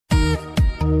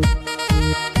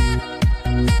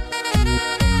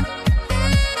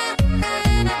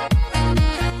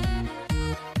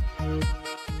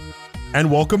And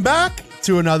welcome back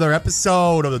to another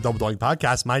episode of the Double Doink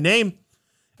Podcast. My name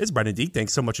is Brendan D.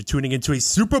 Thanks so much for tuning into a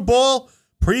Super Bowl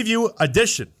preview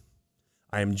edition.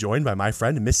 I am joined by my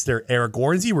friend, Mr. Eric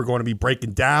Warnsey. We're going to be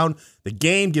breaking down the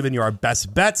game, giving you our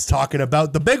best bets, talking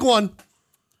about the big one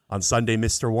on Sunday.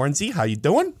 Mr. Warnsey, how you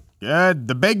doing? Good.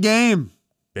 The big game.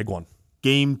 Big one.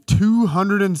 Game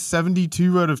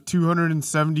 272 out of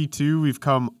 272. We've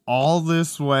come all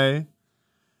this way.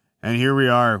 And here we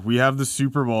are. We have the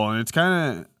Super Bowl, and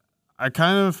I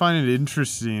kind of find it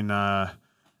interesting. I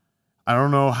don't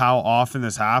know how often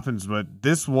this happens, but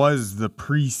this was the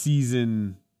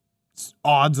preseason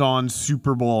odds-on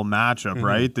Super Bowl matchup,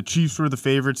 right? The Chiefs were the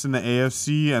favorites in the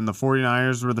AFC, and the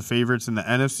 49ers were the favorites in the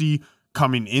NFC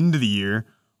coming into the year.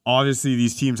 Obviously,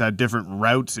 these teams had different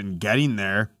routes in getting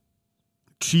there.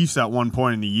 Chiefs at one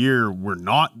point in the year were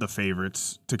not the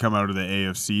favorites to come out of the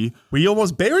AFC. We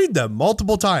almost buried them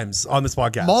multiple times on this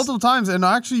podcast. Multiple times. And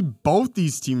actually both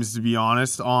these teams, to be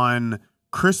honest, on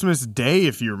Christmas Day,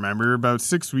 if you remember, about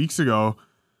 6 weeks ago,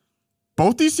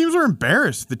 both these teams were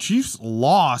embarrassed. The Chiefs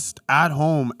lost at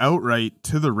home outright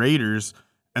to the Raiders,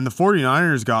 and the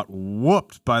 49ers got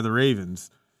whooped by the Ravens.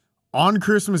 On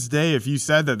Christmas Day, if you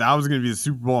said that was going to be the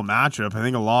Super Bowl matchup, I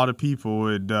think a lot of people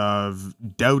would have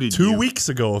doubted you. 2 weeks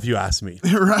ago, if you ask me.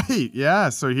 Right, yeah.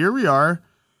 So here we are.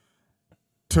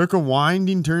 Took a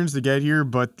winding turns to get here,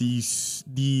 but the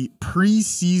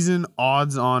preseason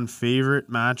odds-on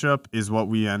favorite matchup is what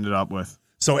we ended up with.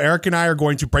 So Eric and I are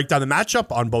going to break down the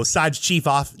matchup on both sides. Chiefs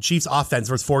offense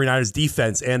versus 49ers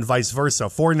defense and vice versa.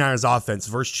 49ers offense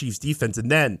versus Chiefs defense.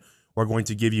 And then we're going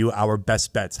to give you our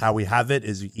best bets. How we have it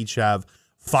is we each have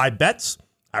 5 bets,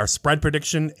 our spread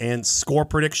prediction and score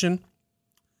prediction.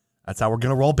 That's how we're going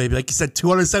to roll, baby. Like you said,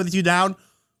 272 down,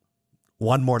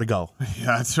 1 more to go.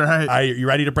 Yeah, that's right. Are you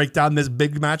ready to break down this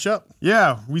big matchup?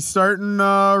 Yeah, we're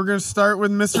going to start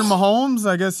with Mr. Mahomes.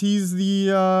 I guess he's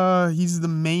the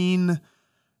main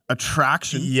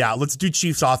attraction. Yeah, let's do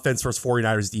Chiefs offense versus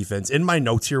 49ers defense. In my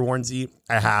notes here, Warnsey,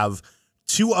 I have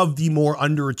 2 of the more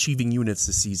underachieving units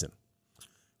this season.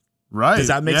 Right. Does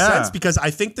that make sense? Because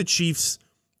I think the Chiefs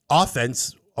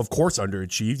offense, of course,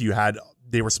 underachieved.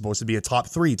 They were supposed to be a top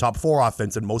 3, top 4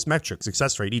 offense in most metrics,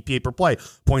 success rate, EPA per play,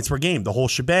 points per game, the whole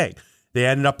shebang. They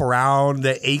ended up around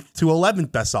the 8th to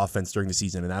 11th best offense during the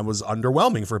season, and that was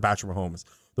underwhelming for Patrick Mahomes.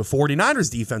 The 49ers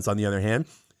defense, on the other hand,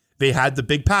 they had the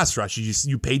big pass rush.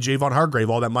 You pay Javon Hargrave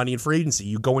all that money in free agency.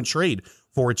 You go and trade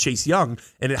for Chase Young,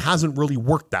 and it hasn't really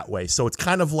worked that way. So it's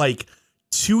kind of like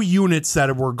 2 units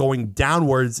that were going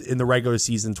downwards in the regular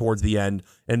season towards the end,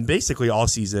 and basically all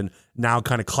season now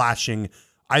kind of clashing.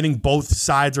 I think both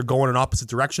sides are going in opposite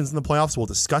directions in the playoffs. We'll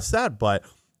discuss that, but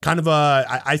kind of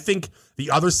I think the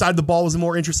other side of the ball was a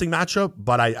more interesting matchup,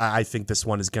 but I think this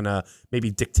one is going to maybe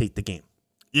dictate the game.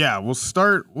 Yeah, we'll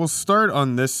start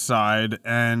on this side,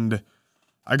 and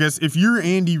I guess if you're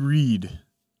Andy Reid,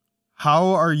 how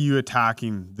are you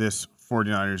attacking this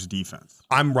 49ers defense?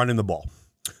 I'm running the ball.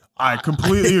 I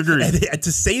completely agree. And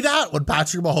to say that when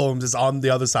Patrick Mahomes is on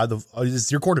the other side of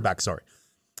is your quarterback, sorry.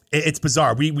 It's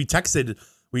bizarre. We were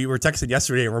texting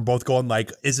yesterday and we're both going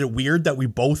like, is it weird that we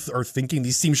both are thinking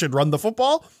these teams should run the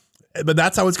football? But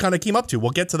that's how it's kind of came up to. We'll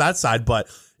get to that side. But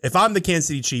if I'm the Kansas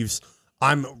City Chiefs,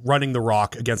 I'm running the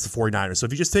rock against the 49ers. So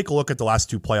if you just take a look at the last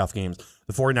 2 playoff games,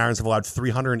 the 49ers have allowed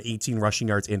 318 rushing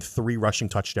yards and 3 rushing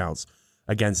touchdowns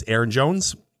against Aaron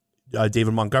Jones,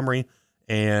 David Montgomery,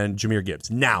 and Jahmyr Gibbs.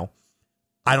 Now,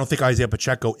 I don't think Isaiah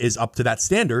Pacheco is up to that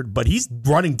standard, but he's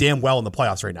running damn well in the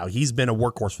playoffs right now. He's been a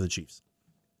workhorse for the Chiefs.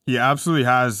 He absolutely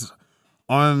has.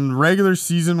 On regular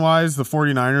season-wise, the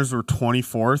 49ers were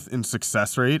 24th in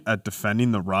success rate at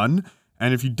defending the run.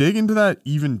 And if you dig into that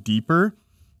even deeper,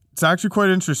 it's actually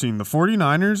quite interesting. The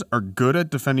 49ers are good at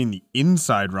defending the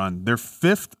inside run. They're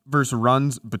 5th versus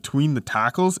runs between the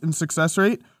tackles in success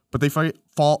rate, but they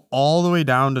fall all the way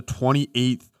down to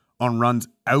 28th on runs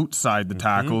outside the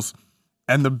tackles.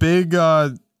 And the big,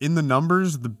 in the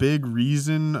numbers, the big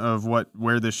reason of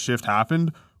where this shift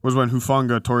happened was when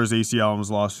Hufanga tore his ACL and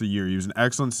was lost for the year. He was an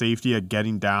excellent safety at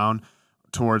getting down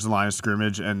towards the line of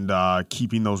scrimmage and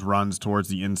keeping those runs towards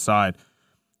the inside.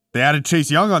 They added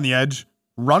Chase Young on the edge.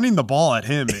 Running the ball at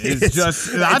him is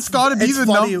that's got to be the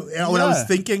funny. When I was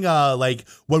thinking, like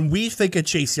when we think of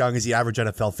Chase Young as the average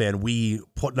NFL fan, we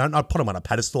not put him on a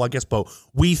pedestal, I guess, but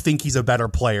we think he's a better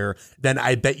player than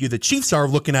I bet you the Chiefs are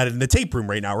looking at it in the tape room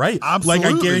right now, right? Absolutely.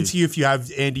 Like I guarantee you, if you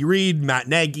have Andy Reid, Matt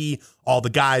Nagy, all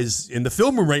the guys in the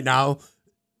film room right now,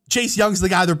 Chase Young's the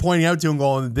guy they're pointing out to and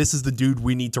going, "This is the dude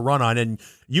we need to run on." And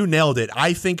you nailed it.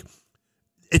 I think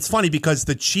it's funny because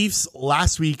the Chiefs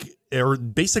last week, or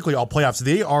basically all playoffs,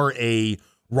 they are a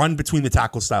run between the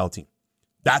tackle style team.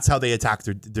 That's how they attack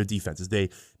their defenses. They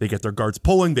get their guards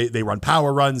pulling. They run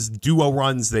power runs, duo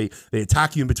runs. They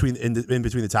attack you in between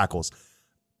the tackles.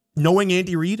 Knowing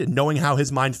Andy Reid and knowing how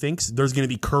his mind thinks, there's going to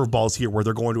be curveballs here where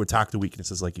they're going to attack the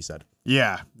weaknesses, like you said.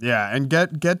 Yeah, and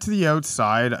get to the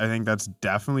outside. I think that's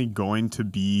definitely going to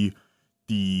be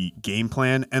the game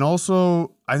plan. And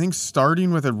also, I think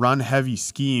starting with a run-heavy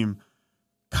scheme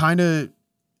kind of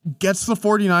gets the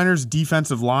 49ers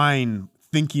defensive line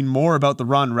thinking more about the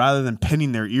run rather than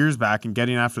pinning their ears back and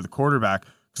getting after the quarterback.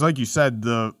 Because like you said,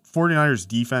 the 49ers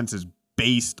defense is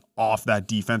based off that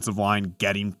defensive line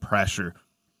getting pressure.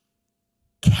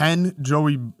 Can Nick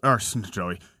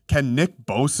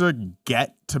Bosa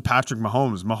get to Patrick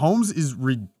Mahomes? Mahomes is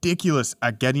ridiculous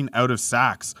at getting out of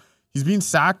sacks. He's being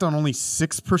sacked on only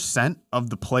 6% of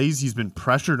the plays he's been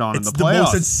pressured on in the playoffs. It's the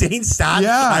most insane stat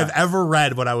I've ever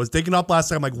read. When I was digging up last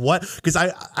time, I'm like, what? Because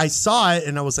I saw it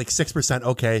and I was like, 6%,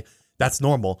 okay, that's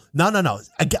normal. No.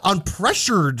 On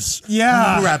pressured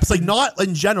reps, like not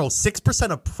in general, 6%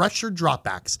 of pressured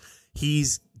dropbacks,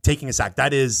 he's taking a sack.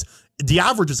 That is... The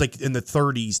average is like in the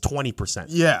 30s, 20%.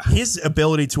 Yeah. His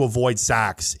ability to avoid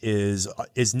sacks is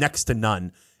next to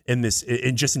none in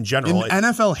general. In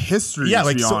NFL history,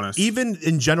 to be honest. Even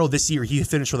in general this year, he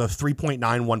finished with a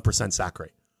 3.91% sack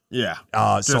rate. Yeah.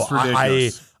 So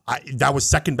that was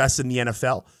second best in the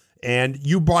NFL. And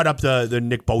you brought up the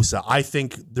Nick Bosa. I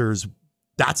think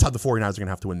that's how the 49ers are going to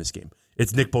have to win this game.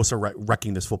 It's Nick Bosa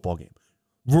wrecking this football game.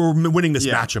 We're winning this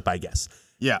matchup, I guess.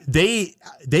 Yeah. They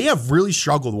have really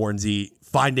struggled, Warren Z,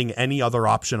 finding any other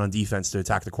option on defense to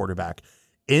attack the quarterback.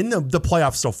 In the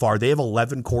playoffs so far, they have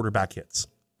 11 quarterback hits.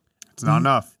 It's not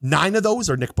enough. 9 of those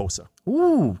are Nick Bosa.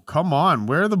 Ooh, come on.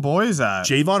 Where are the boys at?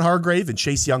 Javon Hargrave and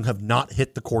Chase Young have not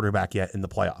hit the quarterback yet in the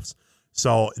playoffs.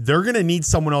 So they're going to need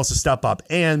someone else to step up.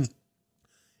 And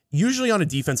usually on a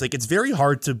defense, like it's very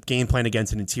hard to game plan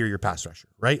against an interior pass rusher,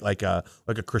 right? Like a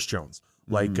Chris Jones.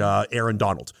 Like Aaron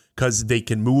Donald, because they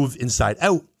can move inside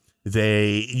out.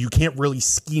 You can't really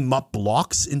scheme up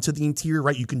blocks into the interior,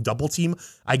 right? You can double team,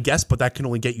 I guess, but that can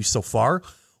only get you so far.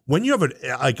 When you have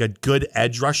a good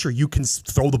edge rusher, you can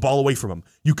throw the ball away from him.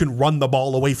 You can run the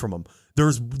ball away from him.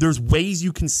 There's ways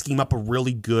you can scheme up a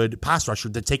really good pass rusher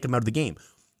to take him out of the game.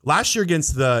 Last year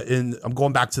I'm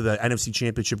going back to the NFC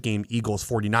Championship game, Eagles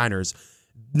 49ers.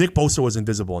 Nick Bosa was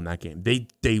invisible in that game.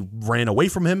 They ran away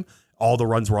from him. All the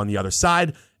runs were on the other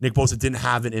side. Nick Bosa didn't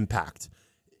have an impact.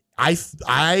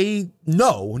 I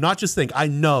know, not just think, I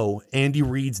know Andy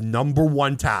Reid's number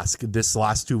one task this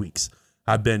last 2 weeks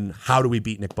have been, how do we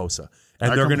beat Nick Bosa?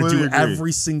 And they're going to do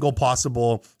every single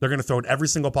possible, they're going to throw in every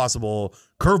single possible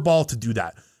curveball to do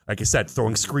that. Like I said,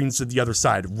 throwing screens to the other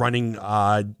side, running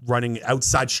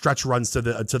outside stretch runs to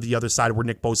the other side where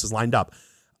Nick Bosa's lined up.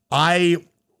 I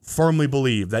firmly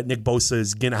believe that Nick Bosa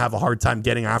is going to have a hard time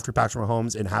getting after Patrick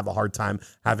Mahomes and have a hard time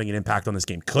having an impact on this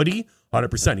game. Could he?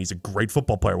 100%. He's a great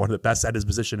football player, one of the best at his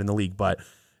position in the league. But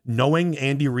knowing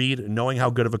Andy Reid, knowing how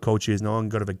good of a coach he is, knowing how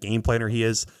good of a game planner he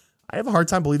is, I have a hard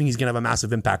time believing he's going to have a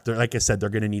massive impact. Like I said, they're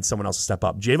going to need someone else to step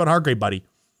up. Javon Hargrave, buddy.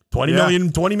 20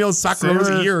 million sack runs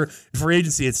a year for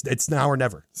agency. It's now or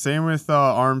never. Same with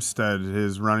Armstead,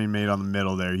 his running mate on the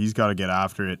middle there. He's got to get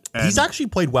after it. And he's actually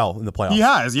played well in the playoffs. He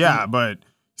has, but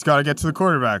he's got to get to the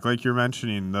quarterback. Like you're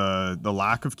mentioning, the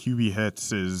lack of QB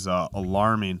hits is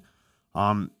alarming.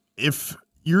 If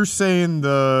you're saying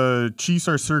the Chiefs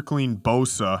are circling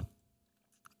Bosa,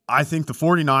 I think the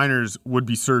 49ers would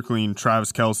be circling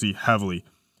Travis Kelce heavily.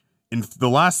 In the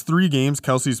last 3 games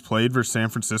Kelce's played versus San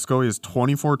Francisco, he has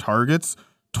 24 targets,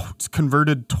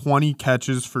 converted 20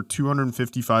 catches for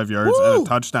 255 yards and a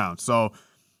touchdown. So,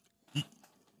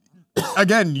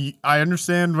 again, I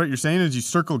understand what you're saying is you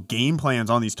circle game plans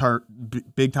on these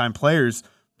big-time players.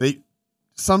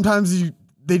 Sometimes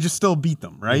they just still beat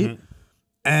them, right? Mm-hmm.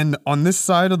 And on this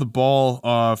side of the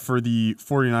ball for the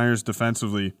 49ers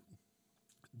defensively,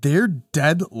 they're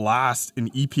dead last in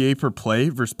EPA per play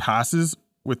versus passes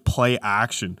with play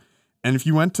action. And if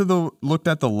you looked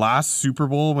at the last Super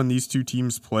Bowl when these two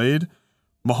teams played,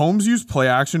 Mahomes used play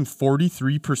action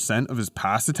 43% of his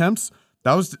pass attempts.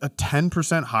 That was a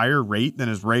 10% higher rate than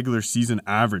his regular season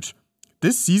average.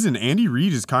 This season, Andy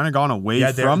Reid has kind of gone away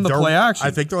from the play action. I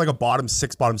think they're like a bottom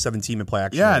 6, bottom 7 team in play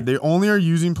action. Yeah, they only are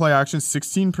using play action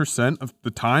 16% of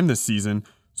the time this season.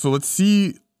 So let's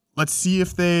see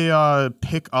if they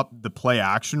pick up the play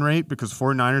action rate, because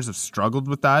 49ers have struggled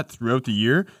with that throughout the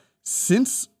year.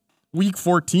 Since week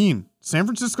 14, San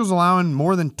Francisco's allowing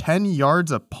more than 10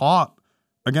 yards a pop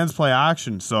against play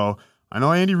action. So I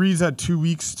know Andy Reid's had 2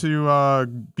 weeks to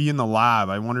be in the lab.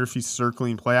 I wonder if he's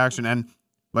circling play action. And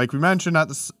like we mentioned at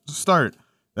the start,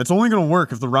 That's only going to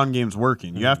work if the run game's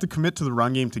working. You have to commit to the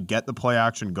run game to get the play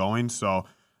action going. So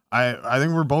I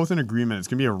think we're both in agreement. It's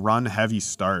going to be a run-heavy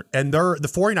start. And the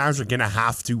 49ers are going to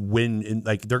have to win.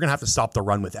 They're going to have to stop the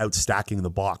run without stacking the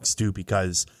box, too,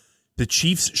 because the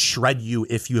Chiefs shred you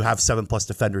if you have 7+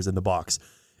 defenders in the box.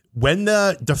 When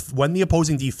the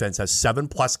opposing defense has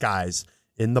 7+ guys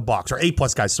in the box, or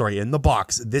 8+ guys, in the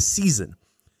box this season,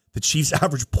 the Chiefs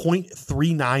average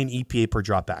 0.39 EPA per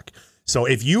dropback. So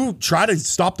if you try to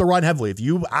stop the run heavily, if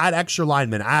you add extra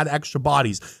linemen, add extra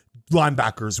bodies,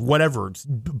 linebackers, whatever,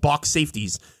 box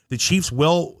safeties, the Chiefs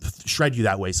will shred you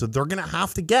that way. So they're going to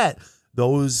have to get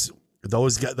those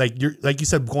guys, like you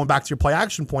said, going back to your play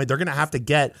action point, they're going to have to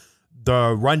get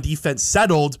the run defense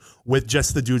settled with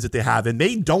just the dudes that they have. And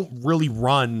they don't really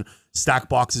run stack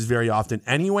boxes very often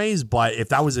anyways, but if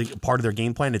that was a part of their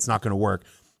game plan, it's not going to work.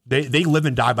 They live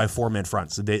and die by 4-man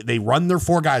fronts. So they run their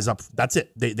 4 guys up. That's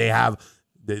it. They have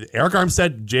Eric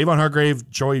Armstead, Javon Hargrave,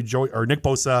 Joey or Nick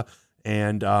Bosa,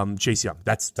 and Chase Young.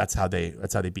 That's how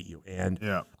they beat you. And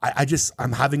yeah.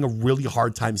 I'm having a really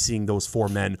hard time seeing those 4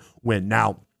 men win.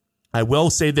 Now, I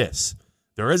will say this.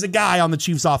 There is a guy on the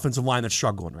Chiefs offensive line that's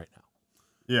struggling right now.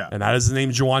 Yeah. And that is the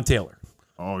name Juwan Taylor.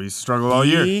 Oh, he's struggled all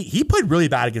year. He played really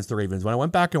bad against the Ravens. When I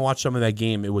went back and watched some of that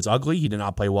game, it was ugly. He did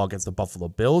not play well against the Buffalo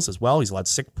Bills as well. He's allowed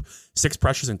six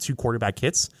pressures and 2 quarterback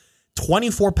hits.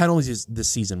 24 penalties this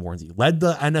season, Warrensy. Led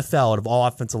the NFL out of all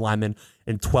offensive linemen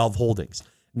in 12 holdings.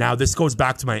 Now, this goes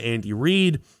back to my Andy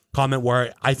Reid comment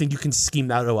where I think you can scheme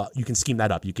that up. You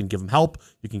can give him help.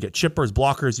 You can get chippers,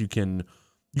 blockers. You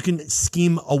can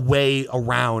scheme a way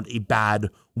around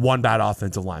one bad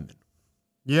offensive lineman.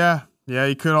 Yeah. Yeah,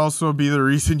 he could also be the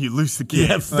reason you lose the game.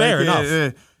 Yeah, fair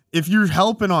enough. If you're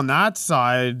helping on that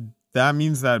side, that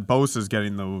means that Bosa's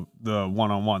getting the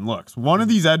one-on-one looks. One of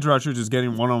these edge rushers is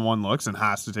getting one-on-one looks and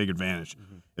has to take advantage.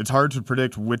 Mm-hmm. It's hard to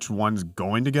predict which one's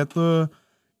going to get the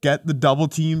double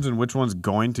teams and which one's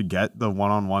going to get the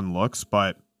one-on-one looks.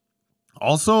 But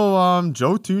also,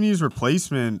 Joe Thuney's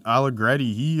replacement,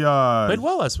 Allegretti, he played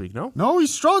well last week. No, he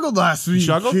struggled last week. He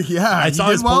struggled. Yeah, I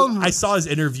saw his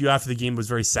interview after the game was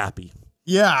very sappy.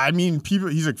 Yeah, I mean,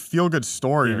 he's a feel-good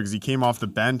story because he came off the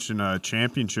bench in a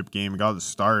championship game and got the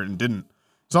start and didn't.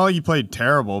 It's not like he played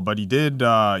terrible, but he did.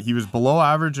 He was below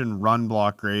average in run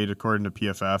block grade according to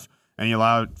PFF, and he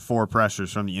allowed 4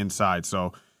 pressures from the inside.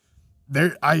 So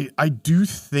I do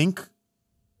think,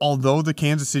 although the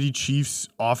Kansas City Chiefs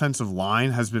offensive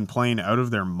line has been playing out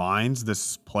of their minds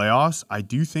this playoffs, I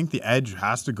do think the edge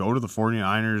has to go to the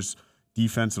 49ers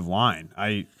defensive line.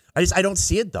 I don't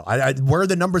see it though. Where are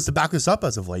the numbers to back this up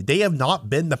as of late? They have not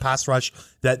been the pass rush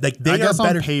that they I guess are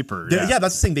better on paper. Yeah,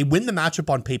 that's the thing. They win the matchup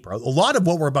on paper. A lot of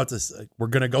what we're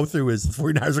going to go through is the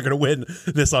 49ers are going to win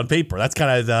this on paper. That's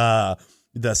kind of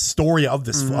the story of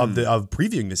this of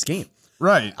previewing this game.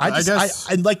 Right. I guess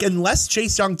unless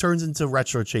Chase Young turns into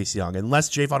retro Chase Young, unless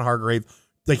Javon Hargrave,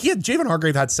 Javon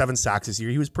Hargrave had 7 sacks this year.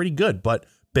 He was pretty good, but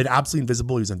been absolutely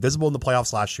invisible. He was invisible in the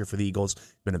playoffs last year for the Eagles.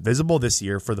 Been invisible this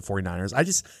year for the 49ers.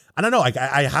 I don't know.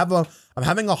 I'm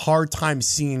having a hard time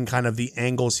seeing kind of the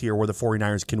angles here where the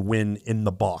 49ers can win in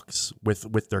the box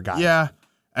with their guys. Yeah.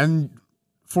 And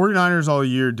 49ers all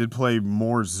year did play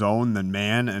more zone than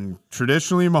man, and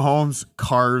traditionally Mahomes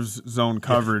carves zone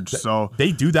coverage. So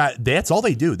they do that. That's all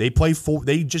they do. They play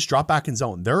they just drop back in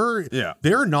zone.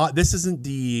 They're not. This isn't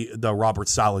the Robert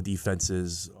Saleh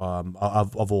defenses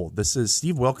of old. This is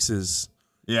Steve Wilks's.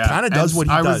 Yeah, kind of does what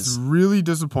he does. I was really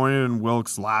disappointed in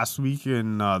Wilkes last week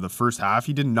in the first half.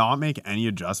 He did not make any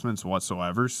adjustments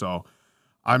whatsoever. So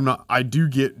I do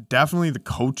get definitely the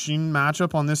coaching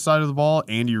matchup on this side of the ball.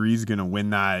 Andy Reid's going to win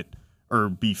that or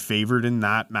be favored in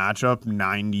that matchup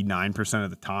 99% of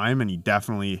the time, and he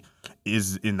definitely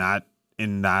is in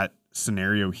that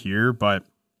scenario here. But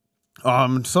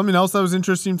something else that was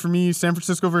interesting for me, San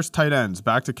Francisco versus tight ends.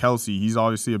 Back to Kelsey. He's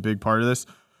obviously a big part of this.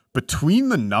 Between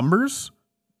the numbers,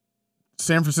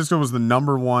 San Francisco was the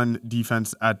number 1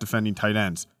 defense at defending tight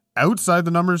ends. Outside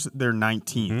the numbers, they're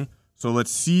 19th. Mm-hmm. So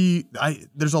let's see.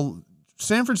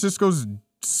 San Francisco's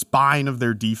spine of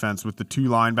their defense with the 2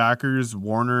 linebackers,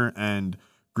 Warner and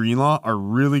Greenlaw, are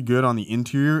really good on the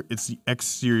interior. It's the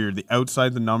exterior, the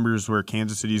outside the numbers, where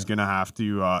Kansas City is going to have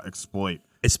to exploit.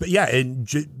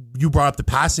 And you brought up the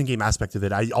passing game aspect of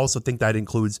it. I also think that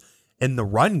includes in the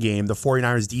run game, the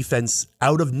 49ers defense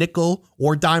out of nickel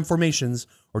or dime formations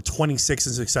or 26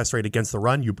 in success rate against the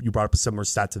run. You brought up a similar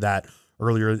stat to that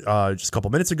earlier, just a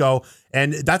couple minutes ago.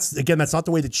 And that's not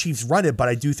the way the Chiefs run it, but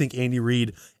I do think Andy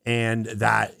Reid and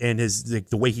his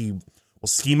the way he will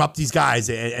scheme up these guys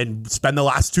and spend the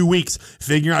last 2 weeks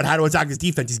figuring out how to attack his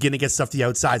defense. He's going to get stuff to the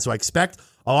outside. So I expect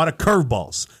a lot of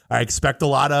curveballs. I expect a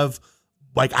lot of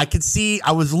like I could see,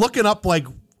 I was looking up like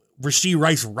Rashee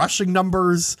Rice rushing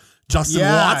numbers, Justin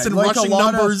Watson like rushing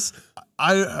numbers.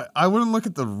 I wouldn't look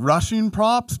at the rushing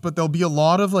props, but there'll be a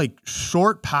lot of like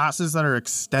short passes that are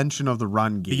extension of the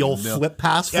run game. The old flip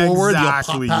pass forward, the old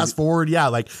pop pass forward. Yeah,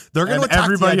 like they're going to attack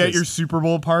everybody at your Super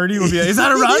Bowl party will be like, is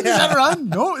that a run? Is that a run?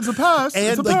 No, it's a pass. And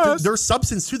it's a like pass. there's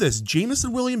substance to this.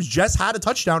 Jamison Williams just had a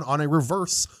touchdown on a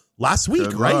reverse last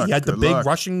week, right? He had the big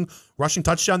rushing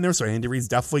touchdown there. So Andy Reid's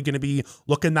definitely going to be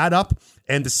looking that up.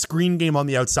 And the screen game on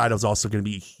the outside is also going to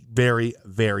be very,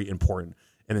 very important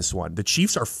in this one. The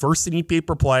Chiefs are first in EPA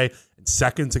per play and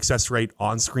second success rate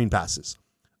on screen passes.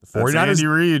 The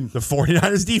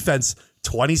 49ers defense,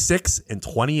 26th and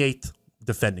 28th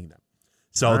defending them.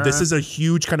 So this is a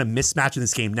huge kind of mismatch in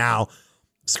this game. Now,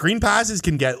 screen passes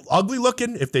can get ugly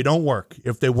looking if they don't work.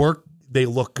 If they work, they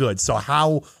look good. So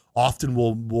how often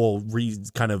we'll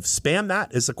kind of spam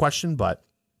that is a question, but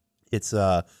it's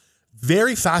a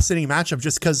very fascinating matchup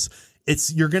just because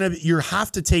they're gonna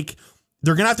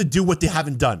have to do what they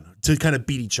haven't done to kind of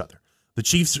beat each other. The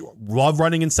Chiefs love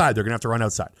running inside. They're going to have to run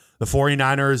outside. The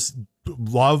 49ers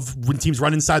love when teams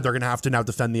run inside. They're going to have to now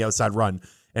defend the outside run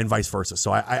and vice versa.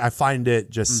 So I find it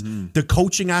just the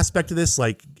coaching aspect of this,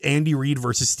 like Andy Reid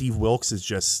versus Steve Wilkes, is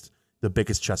just the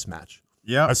biggest chess match.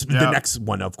 Yeah. The next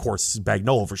one, of course,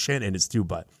 Bagnall over Shannon is too,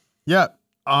 but. Yeah.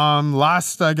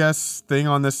 Last, I guess, thing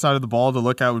on this side of the ball to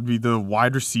look at would be the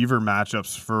wide receiver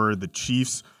matchups for the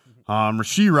Chiefs.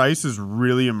 Rashee Rice has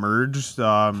really emerged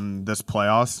this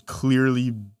playoffs,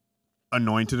 clearly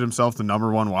anointed himself the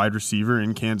number one wide receiver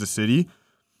in Kansas City.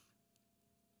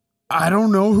 I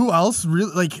don't know who else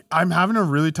really, like, I'm having a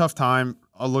really tough time.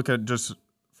 I'll look at just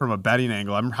from a betting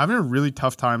angle. I'm having a really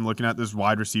tough time looking at this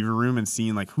wide receiver room and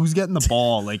seeing like who's getting the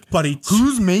ball, like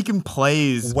who's making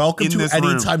plays. Welcome in to this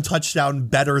anytime room. touchdown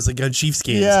bettors against Chiefs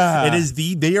games. Yeah.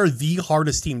 They are the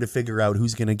hardest team to figure out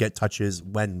who's going to get touches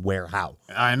when, where, how.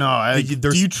 I know.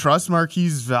 Do you trust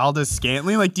Marquise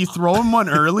Valdez-Scantling? Like, do you throw him one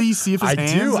early, see if his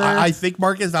hands are... I think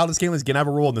Marquise Valdez-Scantling is going to have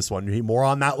a role in this one. More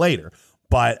on that later.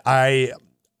 But I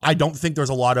don't think there's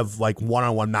a lot of like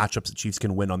one-on-one matchups that Chiefs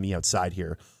can win on the outside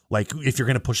here. Like, if you're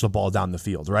going to push the ball down the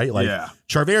field, right? Like,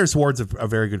 Charvarius Ward's a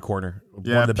very good corner.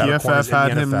 Yeah, one of the better corners in the NFL. PFF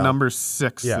had him number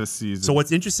 6 this season. So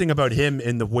what's interesting about him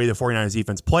in the way the 49ers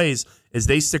defense plays is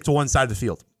they stick to one side of the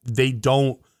field. They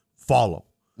don't follow.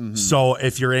 Mm-hmm. So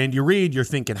if you're Andy Reid, you're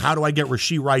thinking, how do I get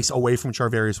Rashee Rice away from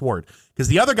Charvarius Ward? Because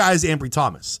the other guy is Ambry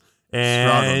Thomas.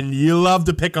 And you love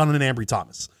to pick on an Ambry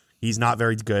Thomas. He's not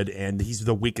very good, and he's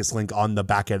the weakest link on the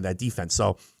back end of that defense.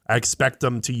 So I expect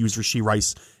them to use Rashee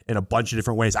Rice in a bunch of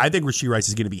different ways. I think Rashee Rice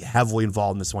is going to be heavily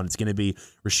involved in this one. It's going to be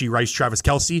Rashee Rice, Travis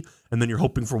Kelce, and then you're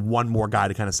hoping for one more guy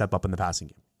to kind of step up in the passing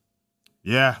game.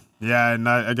 Yeah, and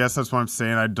I guess that's what I'm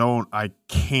saying. I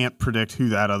can't predict who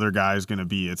that other guy is going to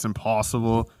be. It's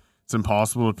impossible. It's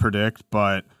impossible to predict,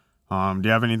 but do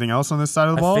you have anything else on this side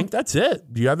of the ball? I think that's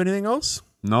it. Do you have anything else?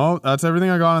 No, that's everything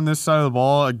I got on this side of the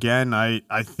ball. Again,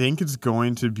 I think it's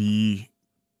going to be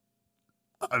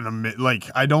like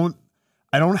I don't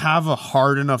have a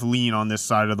hard enough lean on this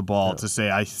side of the ball to say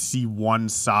I see one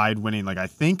side winning. Like I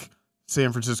think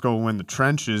San Francisco will win the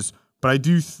trenches, but I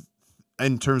do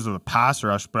in terms of a pass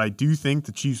rush, but I do think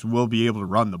the Chiefs will be able to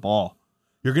run the ball.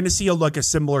 You're going to see a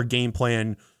similar game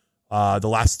plan the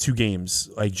last two games,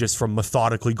 like just from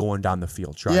methodically going down the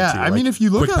field. I mean, if you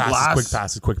look at quick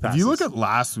passes. If you look at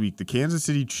last week, the Kansas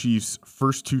City Chiefs'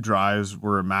 first 2 drives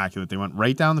were immaculate. They went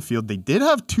right down the field. They did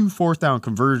have 2 fourth down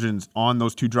conversions on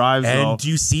those 2 drives. And do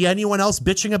you see anyone else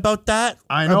bitching about that?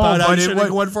 I know, but I'm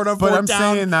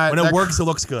saying that when it works, it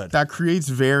looks good. That creates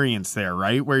variance there,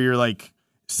 right? Where you're like,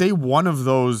 say one of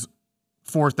those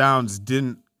fourth downs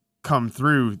didn't come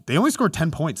through. They only scored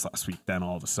 10 points last week. Then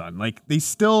all of a sudden, like they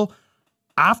still.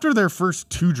 After their first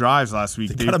 2 drives last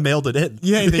week, they kind of mailed it in.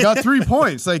 Yeah, they got 3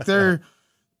 points. Like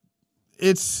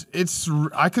it's.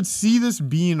 I could see this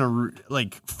being a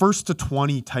like 1st to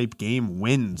 20 type game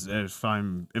wins if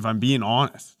I'm being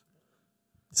honest.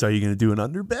 So are you going to do an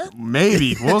under bet?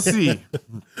 Maybe we'll see.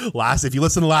 If you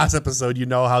listen to last episode, you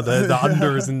know how the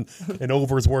unders and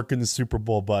overs work in the Super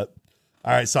Bowl. But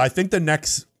all right, so I think the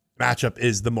next matchup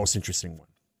is the most interesting one.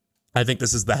 I think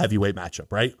this is the heavyweight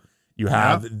matchup, right? You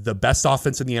have the best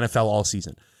offense in the NFL all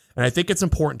season. And I think it's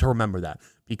important to remember that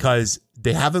because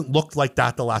they haven't looked like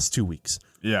that the last 2 weeks.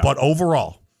 Yeah. But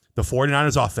overall, the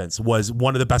 49ers offense was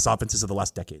one of the best offenses of the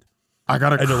last decade. I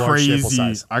got a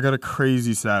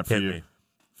crazy stat for you.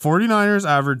 49ers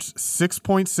averaged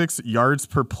 6.6 yards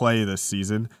per play this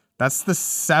season. That's the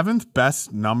 7th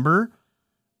best number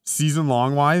season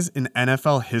long wise in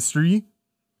NFL history.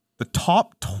 The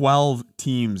top 12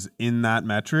 teams in that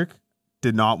metric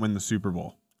did not win the Super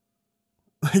Bowl.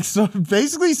 Like, so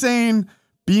basically saying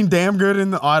being damn good in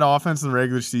the odd offense in the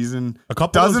regular season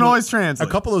doesn't always translate.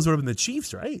 A couple of those would have been the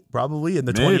Chiefs, right? Probably in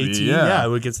the Maybe,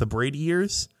 2018, against the Brady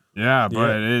years. Yeah,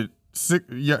 but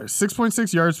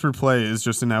 6.6 yards per play is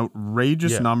just an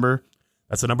outrageous number.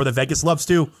 That's a number that Vegas loves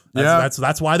too.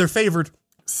 That's why they're favored.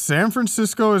 San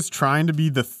Francisco is trying to be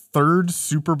the third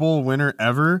Super Bowl winner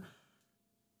ever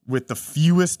with the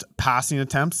fewest passing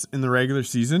attempts in the regular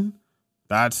season.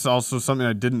 That's also something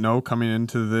I didn't know coming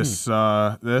into this.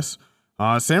 San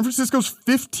Francisco's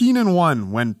 15-1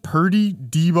 when Purdy,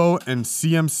 Debo, and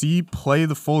CMC play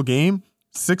the full game.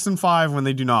 6-5 when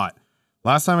they do not.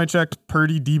 Last time I checked,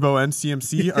 Purdy, Debo, and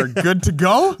CMC are good to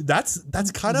go. That's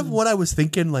kind of what I was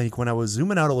thinking. Like when I was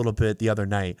zooming out a little bit the other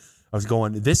night, I was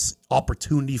going, this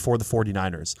opportunity for the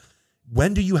 49ers.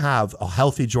 When do you have a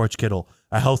healthy George Kittle,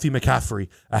 a healthy McCaffrey,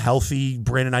 a healthy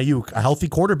Brandon Ayuk, a healthy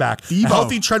quarterback, Debo. A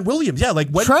healthy Trent Williams? Yeah,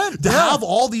 like have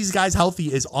all these guys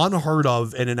healthy is unheard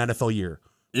of in an NFL year.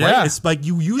 Yeah. Right? It's like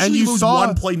you usually lose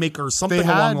one playmaker or something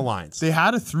along the lines. They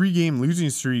had a 3-game losing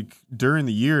streak during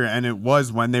the year, and it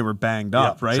was when they were banged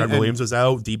up, right? Trent Williams was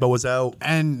out, Debo was out.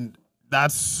 And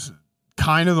that's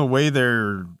kind of the way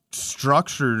they're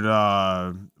structured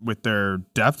with their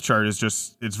depth chart is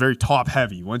just, it's very top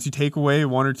heavy. Once you take away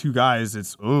one or two guys,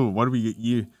 it's, what do we get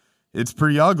you? It's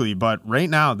pretty ugly, but right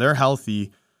now they're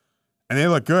healthy and they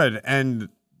look good. And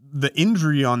the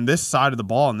injury on this side of the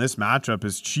ball in this matchup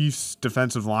is Chiefs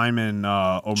defensive lineman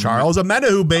Charles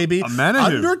Omenihu, baby.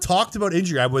 Omenihu. Talked about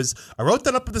injury. I wrote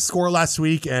that up at the score last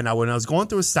week, and when I was going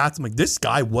through his stats, I'm like, this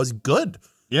guy was good.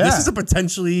 Yeah. This is a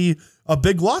potentially a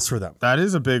big loss for them. That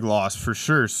is a big loss for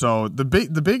sure. So the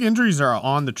big injuries are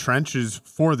on the trenches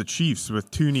for the Chiefs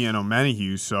with Tooney and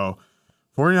Omenihu. So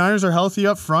 49ers are healthy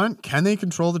up front. Can they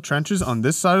control the trenches on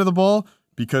this side of the ball?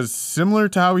 Because similar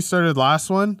to how we started last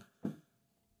one,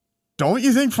 don't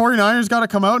you think 49ers got to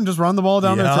come out and just run the ball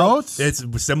down their throats? It's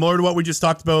similar to what we just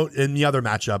talked about in the other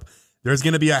matchup. There's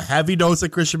going to be a heavy dose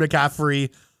of Christian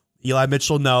McCaffrey. Eli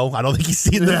Mitchell, no. I don't think he's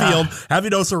seen the field. Heavy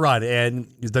dose of run.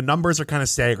 And the numbers are kind of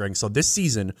staggering. So this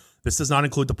season, this does not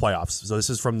include the playoffs. So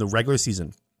this is from the regular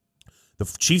season. The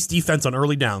Chiefs defense on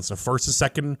early downs, so first and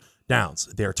second downs,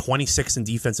 they're 26 in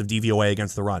defensive DVOA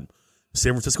against the run.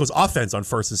 San Francisco's offense on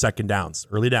first and second downs,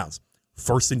 early downs,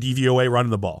 first in DVOA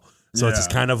running the ball. So it's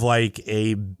just kind of like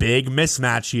a big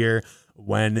mismatch here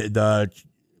when the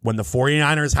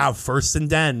 49ers have first and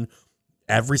 10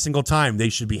 every single time. They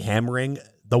should be hammering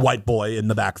the white boy in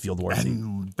the backfield.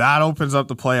 And that opens up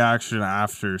the play action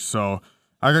after. So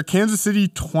I got Kansas City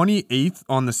 28th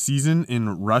on the season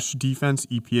in rush defense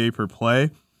EPA per play.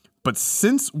 But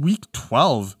since week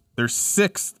 12, they're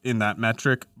 6th in that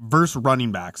metric versus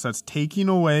running backs. That's taking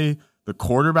away the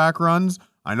quarterback runs.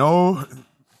 I know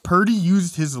Purdy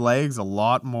used his legs a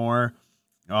lot more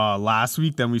last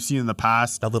week than we've seen in the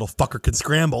past. That little fucker can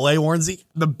scramble, Warnsey?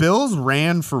 The Bills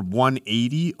ran for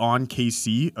 180 on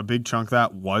KC. A big chunk of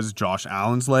that was Josh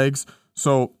Allen's legs.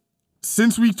 So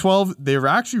since week 12, they were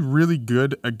actually really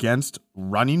good against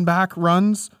running back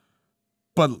runs.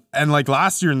 And like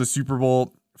last year in the Super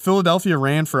Bowl, Philadelphia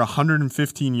ran for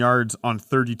 115 yards on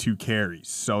 32 carries.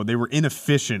 So they were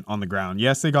inefficient on the ground.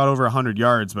 Yes, they got over 100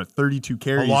 yards, but 32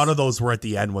 carries. A lot of those were at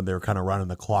the end when they were kind of running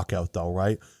the clock out, though,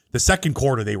 right? The second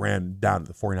quarter, they ran down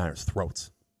the 49ers' throats.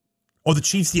 Oh, the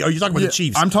Chiefs. Oh, you're talking about the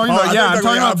Chiefs. I'm talking about, I'm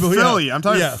talking about Philly. Yeah. I'm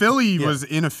talking Philly was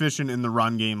inefficient in the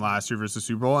run game last year versus the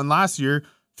Super Bowl. And last year,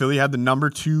 Philly had the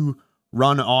number 2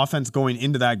 run offense going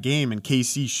into that game, and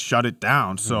KC shut it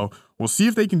down. So we'll see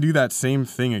if they can do that same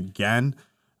thing again.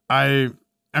 I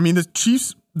mean, the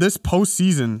Chiefs, this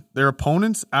postseason, their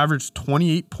opponents averaged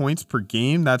 28 points per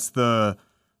game. That's the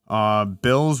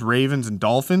Bills, Ravens, and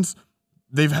Dolphins.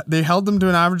 They held them to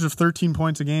an average of 13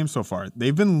 points a game so far.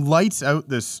 They've been lights out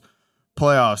this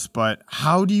playoffs, but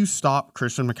how do you stop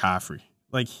Christian McCaffrey?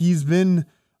 Like, he's been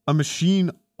a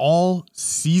machine all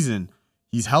season.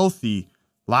 He's healthy.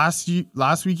 Last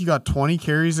week he got 20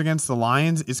 carries against the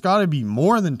Lions. It's got to be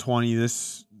more than 20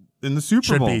 this in the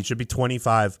Super Bowl. Should be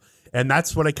 25. And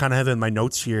that's what I kind of have in my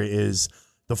notes here is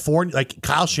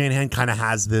Kyle Shanahan kind of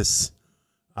has this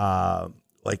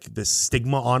this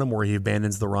stigma on him where he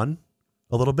abandons the run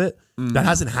a little bit. That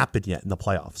hasn't happened yet in the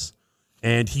playoffs.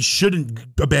 And he shouldn't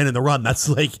abandon the run. That's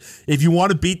like, if you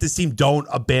want to beat this team, don't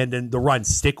abandon the run.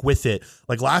 Stick with it.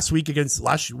 Like last week against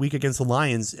the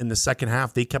Lions in the second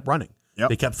half, they kept running. Yep.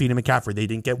 They kept feeding McCaffrey. They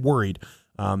didn't get worried.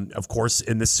 Of course,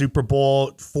 in the Super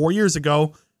Bowl 4 years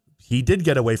ago, he did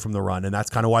get away from the run, and that's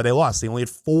kind of why they lost. They only had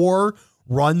 4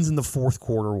 runs in the fourth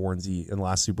quarter, Warnsey, in the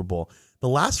last Super Bowl. The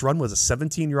last run was a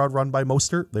 17-yard run by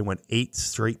Mostert. They went 8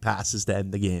 straight passes to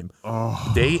end the game.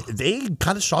 Oh. They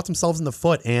kind of shot themselves in the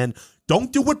foot and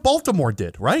don't do what Baltimore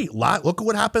did, right? Look at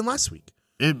what happened last week.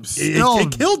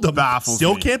 It killed them.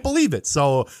 Still me. Can't believe it.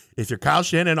 So if you're Kyle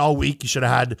Shanahan all week, you should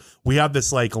have had, we have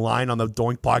this like line on the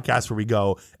Doink podcast where we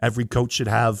go, every coach should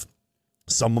have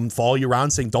someone follow you around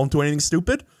saying, don't do anything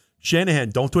stupid. Shanahan,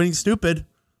 don't do anything stupid.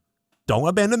 Don't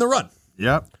abandon the run.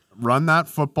 Yep. Run that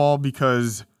football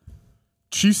because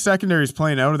Chiefs secondary is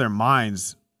playing out of their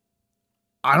minds.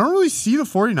 I don't really see the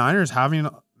 49ers having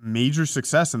major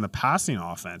success in the passing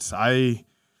offense.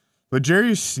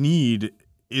 L'Jarius Sneed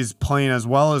is playing as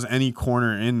well as any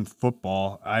corner in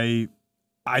football.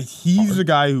 He's the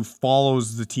guy who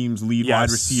follows the team's lead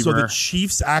wide receiver. So the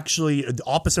Chiefs actually, the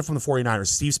opposite from the 49ers,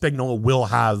 Steve Spagnuolo will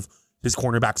have his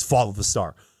cornerbacks follow the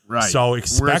star. Right. So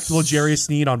expect L'Jarius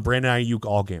Sneed on Brandon Ayuk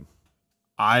all game.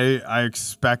 I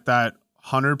expect that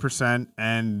 100%.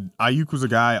 And Ayuk was a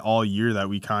guy all year that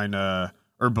we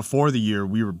or before the year,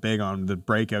 we were big on the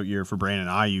breakout year for Brandon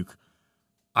Ayuk.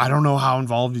 I don't know how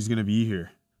involved he's going to be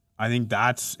here. I think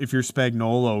that's, if you're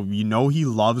Spagnuolo, you know he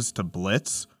loves to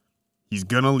blitz. He's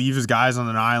going to leave his guys on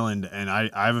an island, and I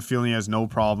have a feeling he has no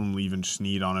problem leaving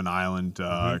Sneed on an island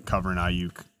covering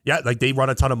Ayuk. Yeah, like they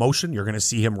run a ton of motion. You're going to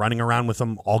see him running around with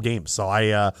them all game. So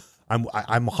I'm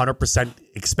 100%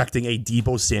 expecting a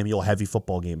Deebo Samuel heavy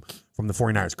football game from the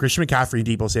 49ers. Christian McCaffrey and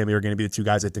Deebo Samuel are going to be the two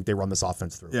guys I think they run this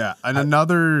offense through. Yeah, and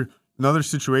another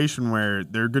situation where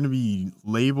they're going to be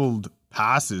labeled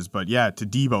passes, but yeah, to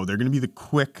Deebo, they're going to be the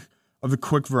quick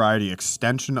variety,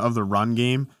 extension of the run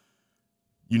game.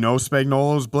 You know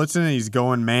Spagnuolo's blitzing and he's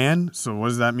going man. So what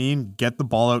does that mean? Get the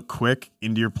ball out quick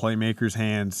into your playmaker's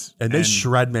hands. And they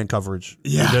shred man coverage.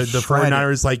 Yeah, the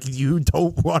 49ers, like, you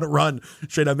don't want to run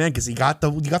straight up man because you got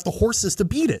the horses to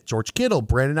beat it. George Kittle,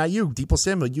 Brandon Ayuk, Deebo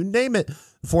Samuel, you name it.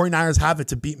 The 49ers have it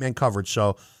to beat man coverage.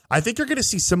 So I think you're going to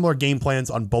see similar game plans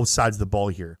on both sides of the ball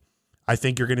here. I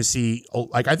think you're going to see,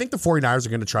 I think the 49ers are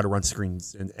going to try to run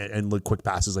screens and quick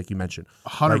passes like you mentioned.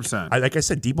 100%. Like I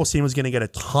said, Deebo Samuel's going to get a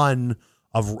ton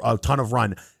of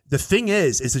run. The thing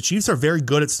is the Chiefs are very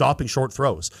good at stopping short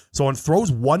throws. So on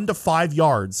throws 1 to 5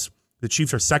 yards, the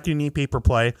Chiefs are second in EPA per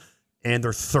play and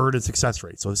they're third in success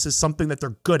rate. So this is something that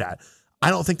they're good at. I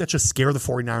don't think that just scare the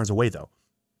 49ers away though,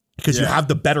 because you have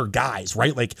the better guys,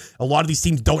 right? Like a lot of these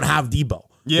teams don't have Deebo.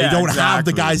 Yeah, they don't have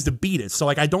the guys to beat it. So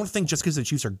like I don't think just because the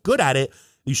Chiefs are good at it,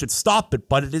 you should stop it.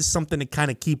 But it is something to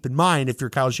kind of keep in mind if you're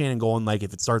Kyle Shanahan going like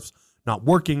if it starts not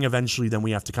working eventually, then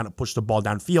we have to kind of push the ball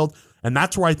downfield. And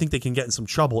that's where I think they can get in some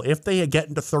trouble. If they get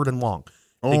into 3rd and long,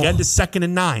 they get into 2nd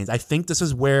and 9s. I think this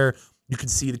is where you can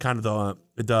see the kind of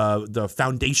the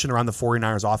foundation around the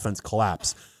 49ers offense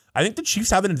collapse. I think the Chiefs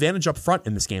have an advantage up front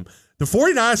in this game. The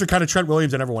 49ers are kind of Trent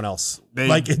Williams and everyone else.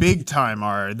 They big time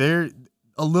are. They're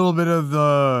a little bit of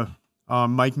the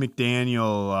Mike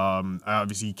McDaniel.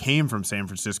 Obviously, he came from San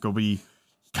Francisco, but he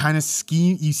kind of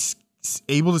he's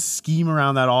able to scheme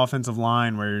around that offensive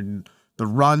line where the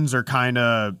runs are kind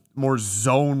of more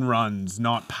zone runs,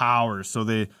 not power. So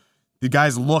the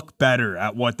guys look better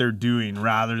at what they're doing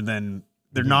rather than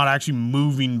they're not actually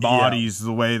moving bodies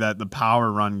the way that the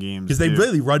power run games because they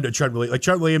really run to Trent Williams. Like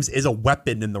Trent Williams is a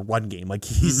weapon in the run game. Like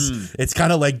it's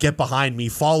kind of like get behind me,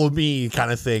 follow me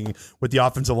kind of thing with the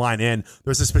offensive line. And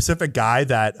there's a specific guy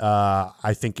that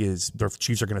I think the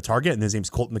Chiefs are going to target, and his name's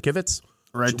Colton McKivitz.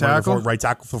 Right tackle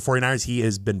for 49ers. He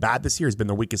has been bad this year. He's been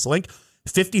their weakest link.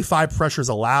 55 pressures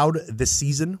allowed this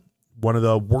season. One of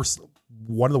the worst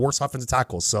offensive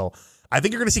tackles. So I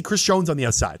think you're going to see Chris Jones on the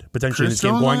outside potentially in this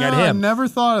game going at him. I never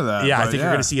thought of that. Yeah, I think you're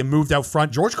going to see him moved out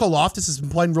front. George Karlaftis has been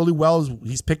playing really well.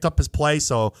 He's picked up his play.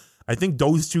 So I think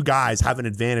those two guys have an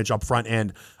advantage up front.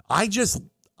 And I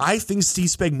think Steve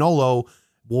Spagnuolo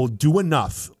will do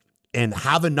enough and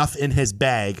have enough in his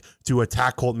bag to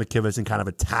attack Colton McKivitz and kind of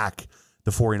attack the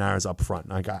 49ers up front.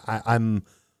 Like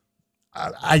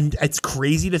it's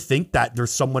crazy to think that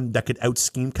there's someone that could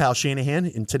out-scheme Kyle Shanahan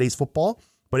in today's football.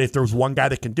 But if there's one guy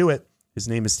that can do it, his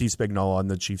name is Steve Spagnuolo on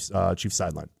the Chiefs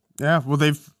sideline. Yeah, well,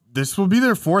 this will be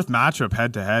their 4th matchup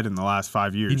head-to-head in the last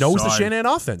 5 years. He knows the Shanahan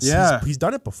offense. Yeah. He's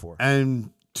done it before.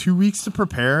 And 2 weeks to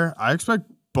prepare. I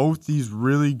expect both these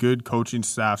really good coaching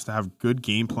staffs to have good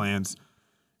game plans.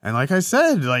 And like I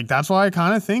said, like that's why I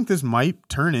kind of think this might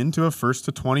turn into a 1st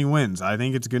to 20 wins. I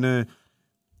think it's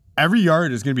every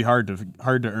yard is gonna be hard to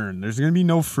earn. There's gonna be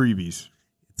no freebies.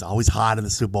 It's always hot in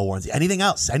the Super Bowl ones. Anything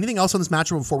else? Anything else on this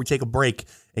matchup before we take a break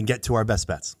and get to our best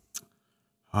bets?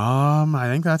 I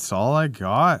think that's all I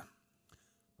got.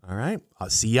 All right. I'll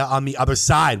see you on the other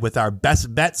side with our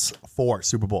best bets for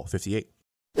Super Bowl 58.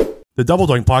 The Double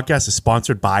Doink podcast is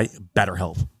sponsored by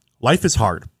BetterHelp. Life is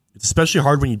hard. It's especially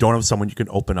hard when you don't have someone you can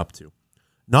open up to.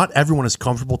 Not everyone is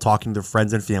comfortable talking to their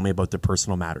friends and family about their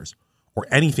personal matters or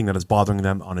anything that is bothering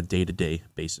them on a day-to-day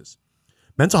basis.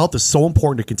 Mental health is so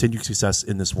important to continued success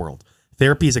in this world.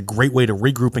 Therapy is a great way to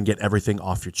regroup and get everything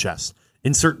off your chest.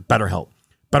 Insert BetterHelp.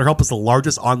 BetterHelp is the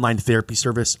largest online therapy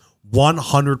service,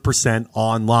 100%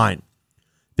 online.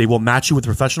 They will match you with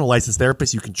professional licensed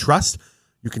therapists you can trust.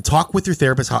 You can talk with your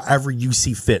therapist however you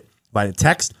see fit, via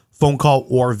text, phone call,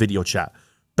 or video chat.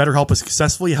 BetterHelp has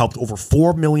successfully helped over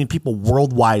 4 million people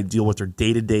worldwide deal with their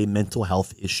day-to-day mental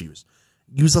health issues.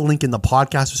 Use the link in the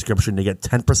podcast description to get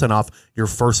 10% off your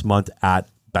first month at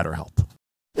BetterHelp.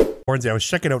 Hornsey, I was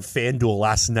checking out FanDuel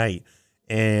last night,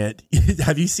 and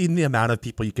have you seen the amount of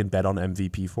people you can bet on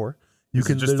MVP for? You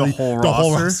can just the whole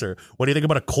roster. What do you think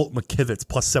about a Colt McKivitz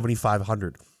plus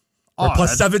 7,500? Or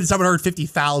plus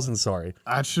 750,000, sorry.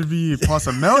 That should be plus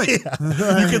 $1 million.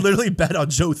 You can literally bet on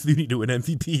Joe Thuney to an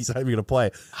MVP. He's not even going to play.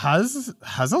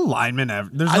 Has a lineman ever?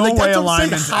 There's no way a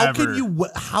lineman's ever.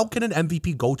 How can an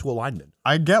MVP go to a lineman?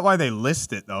 I get why they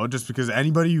list it, though, just because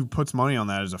anybody who puts money on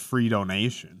that is a free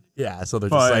donation. Yeah, so they're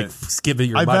just giving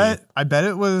your money. I bet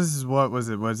it was, what was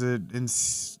it? Was it in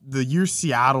the year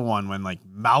Seattle won when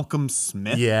Malcolm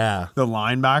Smith, the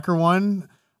linebacker, won?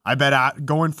 I bet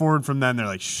going forward from then, they're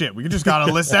like, shit, we just got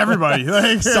to list everybody.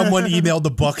 Someone emailed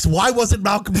the books. Why wasn't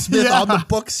Malcolm Smith on the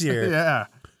books here? Yeah.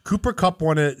 Cooper Kupp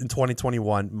won it in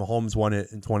 2021. Mahomes won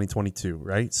it in 2022,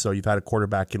 right? So you've had a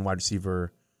quarterback and wide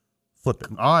receiver flip it.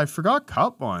 Oh, I forgot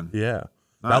Kupp won. Yeah.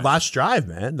 Nice. That last drive,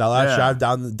 man. That last drive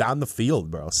down the field,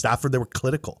 bro. Stafford, they were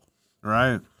clinical.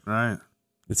 Right.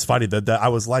 It's funny that I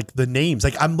was like, the names.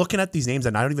 Like, I'm looking at these names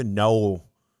and I don't even know.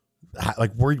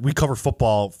 Like, we cover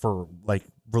football for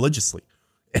religiously,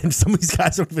 and some of these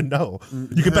guys don't even know.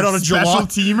 You can bet on a special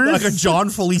teamers, like a John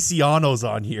Feliciano's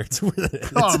on here.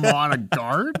 Come on, a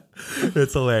guard.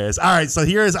 It's hilarious. All right, so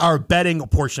here is our betting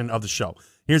portion of the show.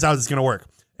 Here's how this is going to work.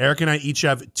 Eric and I each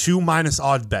have 2 minus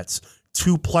odds bets,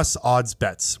 2 plus odds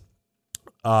bets.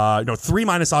 3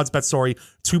 minus odds bets. Sorry,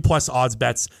 2 plus odds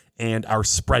bets, and our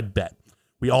spread bet.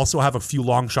 We also have a few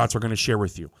long shots we're going to share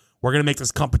with you. We're going to make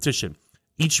this competition.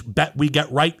 Each bet we get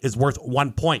right is worth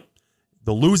 1 point.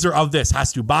 The loser of this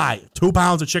has to buy 2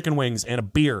 pounds of chicken wings and a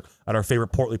beer at our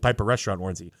favorite Portly Piper restaurant,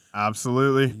 Warnsey.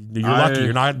 Absolutely. You're lucky.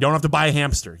 You don't have to buy a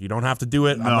hamster. You don't have to do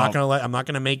it. No. I'm not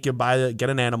gonna make you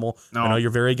get an animal. No. I know you're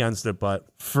very against it, but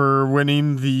for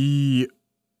winning the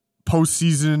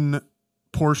postseason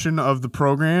portion of the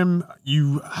program,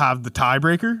 you have the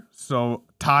tiebreaker. So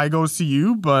tie goes to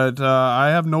you, but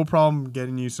I have no problem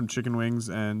getting you some chicken wings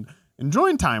and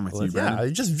enjoying time with you, Brandon.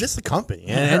 Yeah, just the company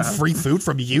and free food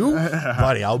from you,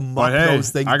 buddy. I'll muck those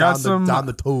things down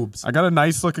the tubes. I got a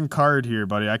nice looking card here,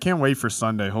 buddy. I can't wait for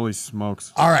Sunday. Holy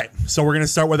smokes. All right, so we're going to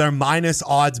start with our minus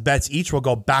odds bets each. We'll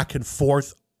go back and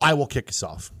forth. I will kick us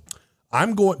off.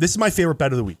 This is my favorite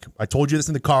bet of the week. I told you this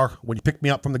in the car when you picked me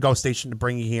up from the GO station to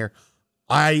bring you here.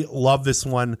 I love this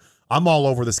one. I'm all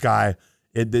over this guy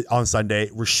on Sunday.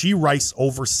 Rashee Rice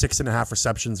over 6.5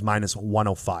 receptions minus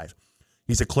 105.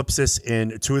 He's eclipsed this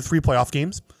in 2 or 3 playoff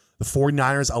games. The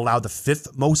 49ers allowed the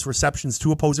 5th most receptions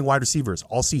to opposing wide receivers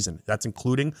all season. That's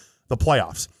including the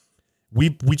playoffs.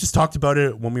 We just talked about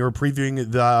it when we were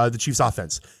previewing the Chiefs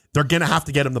offense. They're going to have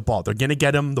to get him the ball. They're going to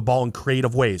get him the ball in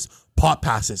creative ways. Pop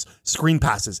passes, screen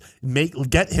passes.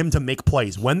 Get him to make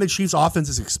plays. When the Chiefs offense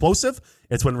is explosive,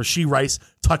 it's when Rashee Rice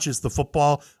touches the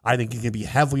football. I think he's going to be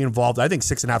heavily involved. I think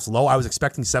 6.5 is low. I was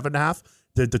expecting 7.5.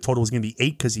 The total was going to be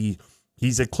 8 because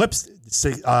he's eclipsed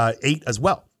 8 as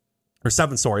well. Or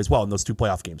 7, sorry, as well in those 2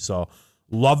 playoff games. So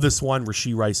love this one.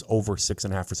 Rashee Rice over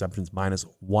 6.5 receptions minus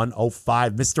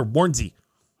 105. Mr. Warnsey.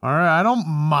 All right, I don't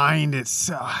mind it.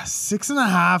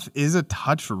 6.5 is a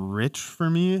touch rich for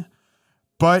me.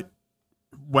 But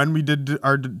when we did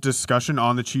our discussion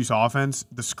on the Chiefs offense,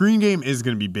 the screen game is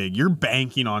going to be big. You're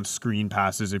banking on screen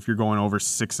passes if you're going over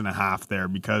 6.5 there,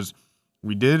 because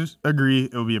we did agree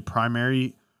it will be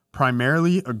primarily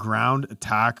a ground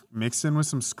attack mixed in with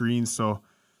some screens. So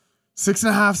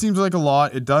 6.5 seems like a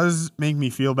lot. It does make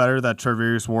me feel better that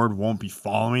Charvarius Ward won't be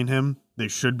following him. They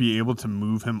should be able to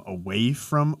move him away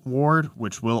from Ward,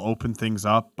 which will open things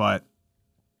up. But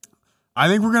I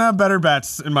think we're going to have better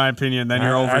bets, in my opinion, than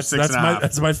your over 6.5.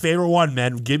 That's my favorite one,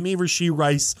 man. Give me Rashee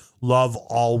Rice love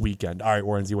all weekend. All right,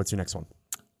 Warrensy, what's your next one?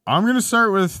 I'm going to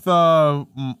start with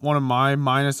one of my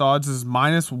minus odds is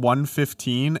minus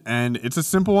 115, and it's a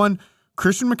simple one.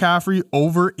 Christian McCaffrey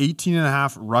over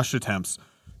 18.5 rush attempts.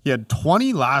 He had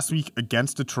 20 last week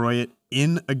against Detroit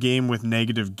in a game with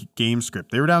negative game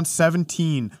script. They were down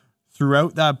 17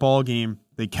 throughout that ball game.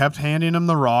 They kept handing him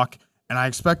the rock, and I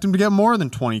expect him to get more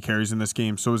than 20 carries in this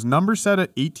game. So his number set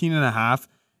at 18.5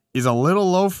 is a little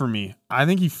low for me. I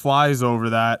think he flies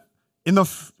over that.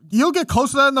 He'll get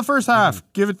close to that in the first half.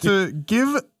 Give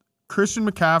Christian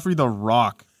McCaffrey the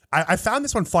rock. I found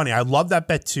this one funny. I love that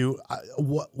bet too.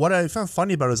 What I found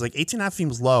funny about it is like 18.5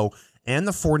 seems low, and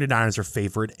the 49ers are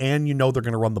favored, and you know they're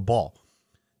going to run the ball.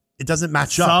 It doesn't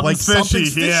match up. Like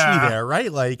something's fishy there,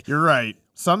 right? Like you're right.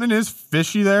 Something is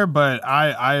fishy there, but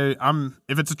I'm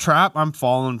if it's a trap, I'm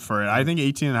falling for it. I think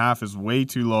 18.5 is way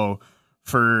too low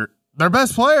for their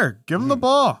best player. Give him the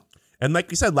ball. And like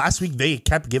we said last week, they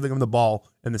kept giving him the ball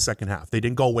in the second half. They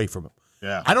didn't go away from him.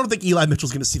 Yeah. I don't think Eli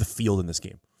Mitchell's going to see the field in this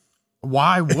game.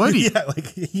 Why would he? Yeah,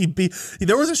 like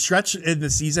there was a stretch in the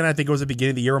season, I think it was the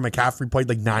beginning of the year, where McCaffrey played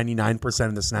like 99%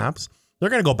 of the snaps. They're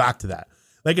going to go back to that.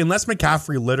 Like, unless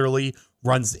McCaffrey literally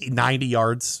runs 90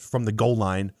 yards from the goal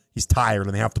line, he's tired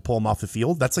and they have to pull him off the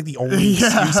field. That's like the only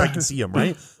excuse I can see him,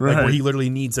 right? Like where he literally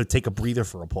needs to take a breather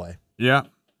for a play. Yeah.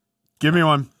 Give me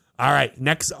one. All right.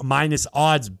 Next minus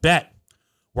odds bet.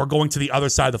 We're going to the other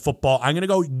side of the football. I'm going to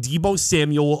go Deebo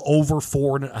Samuel over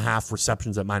 4.5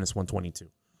 receptions at minus 122.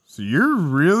 So you're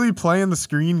really playing the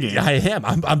screen game. Yeah, I am.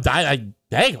 I'm dying.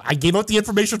 I gave out the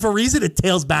information for a reason. It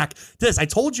tails back to this. I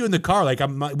told you in the car, like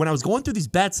when I was going through these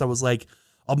bets, I was like,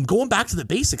 I'm going back to the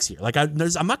basics here. Like I'm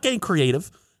not getting creative.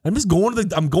 I'm just going to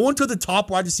the top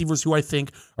wide receivers who I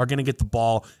think are going to get the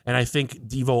ball, and I think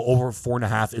Devo over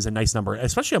 4.5 is a nice number,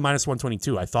 especially at minus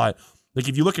 122. I thought, like,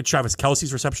 if you look at Travis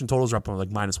Kelce's reception totals are up on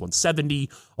like minus 170.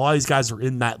 A lot of these guys are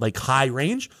in that like high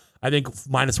range. I think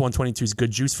minus 122 is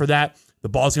good juice for that. The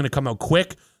ball's going to come out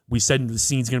quick. We said the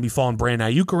scene's going to be following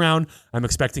Brandon Ayuk around. I'm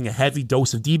expecting a heavy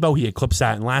dose of Debo. He eclipsed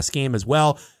that in last game as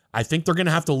well. I think they're going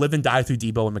to have to live and die through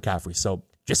Debo and McCaffrey. So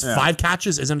just 5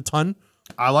 catches isn't a ton.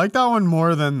 I like that one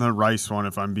more than the Rice one,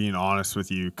 if I'm being honest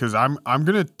with you, because I'm going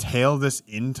to tail this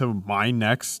into my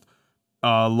next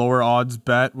lower odds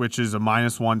bet, which is a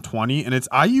minus 120, and it's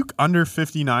Ayuk under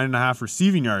 59.5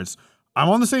 receiving yards. I'm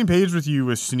on the same page with you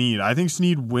with Snead. I think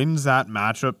Snead wins that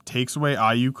matchup, takes away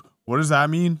Ayuk. What does that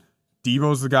mean?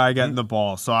 Debo's the guy getting the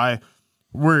ball. So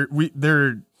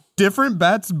they're different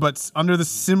bets, but under the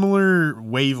similar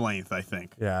wavelength, I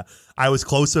think. Yeah. I was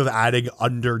close to adding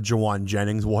under Jawan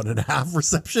Jennings 1.5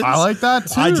 receptions. I like that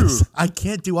too. I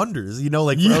can't do unders, you know,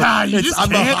 like, yeah, you just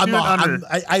can't do under.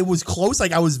 I was close.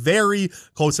 Like I was very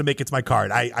close to make it to my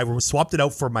card. I swapped it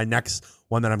out for my next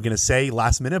one that I'm going to say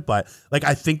last minute, but like,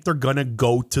 I think they're going to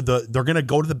go to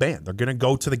the band. They're going to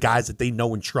go to the guys that they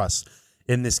know and trust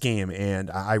in this game,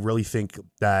 and I really think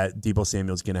that Deebo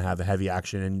Samuel's going to have a heavy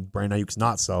action, and Brandon Ayuk's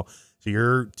not. So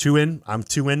you're 2 in, I'm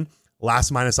 2 in.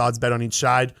 Last minus odds bet on each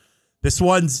side. This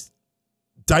one's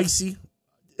dicey,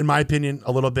 in my opinion,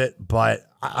 a little bit, but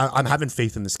I'm having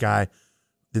faith in this guy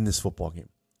in this football game.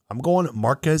 I'm going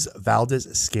Marquez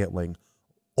Valdez-Scantling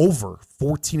over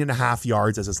 14.5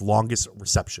 yards as his longest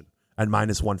reception at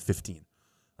minus 115.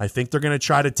 I think they're going to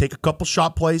try to take a couple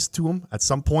shot plays to him at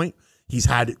some point. He's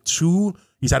had a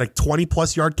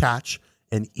 20-plus yard catch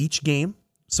in each game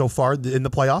so far in the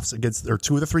playoffs against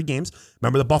 2 of the 3 games.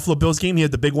 Remember the Buffalo Bills game? He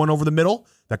had the big one over the middle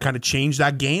that kind of changed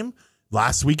that game.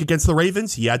 Last week against the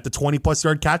Ravens, he had the 20-plus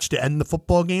yard catch to end the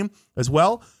football game as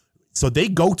well. So they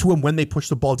go to him when they push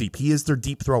the ball deep. He is their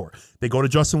deep thrower. They go to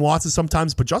Justin Watson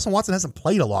sometimes, but Justin Watson hasn't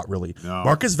played a lot, really. No.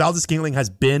 Marcus Valdez-Scantling has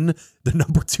been the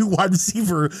number 2 wide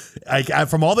receiver.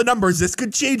 From all the numbers, this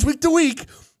could change week to week,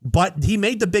 but he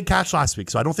made the big catch last week,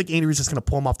 so I don't think Andy Reid's just going to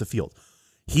pull him off the field.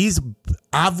 He's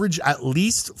averaged at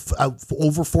least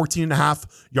over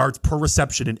 14.5 yards per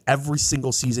reception in every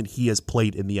single season he has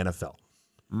played in the NFL.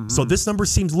 Mm-hmm. So this number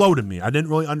seems low to me. I didn't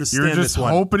really understand this one. You're just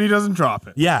hoping he doesn't drop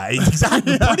it. Yeah,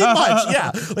 exactly. Pretty much,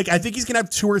 yeah. Like, I think he's going to have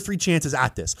 2 or 3 chances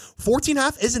at this.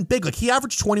 14.5 isn't big. Like, he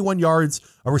averaged 21 yards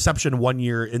a reception 1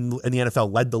 year in the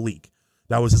NFL, led the league.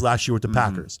 That was his last year with the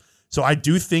Packers. So I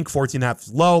do think 14.5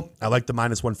 is low. I like the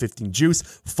minus 115 juice.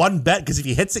 Fun bet, because if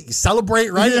he hits it, you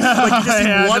celebrate, right? Yeah, like you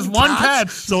just need one catch.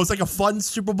 So it's like a fun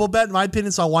Super Bowl bet, in my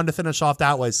opinion. So I wanted to finish off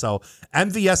that way. So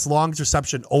MVS longest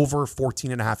reception over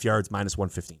 14.5 yards, minus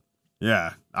 115.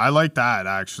 Yeah, I like that,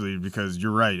 actually, because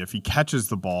you're right. If he catches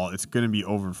the ball, it's going to be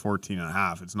over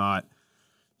 14.5.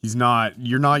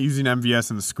 You're not using MVS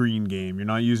in the screen game. You're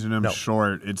not using him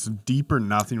short. It's deep or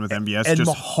nothing with MVS. And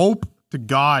just hope to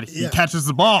God he catches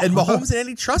the ball. And Mahomes and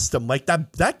Andy trust him. Like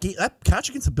that catch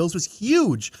against the Bills was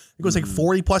huge. It was like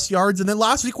 40-plus yards, and then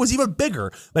last week was even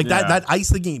bigger. Like that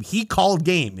iced the game. He called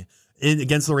game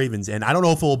against the Ravens, and I don't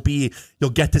know if you'll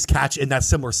get this catch in that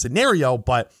similar scenario,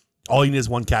 but all you need is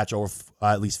one catch over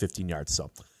at least 15 yards.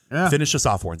 So finish us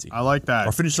off, Warnsey. I like that.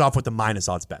 Or finish us off with the minus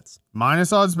odds bets.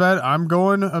 Minus odds bet. I'm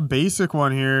going a basic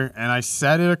one here, and I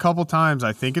said it a couple times.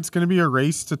 I think it's going to be a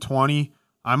race to 20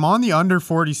 I'm on the under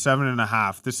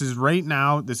 47.5. This is right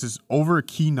now, this is over a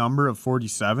key number of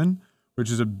 47,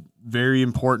 which is a very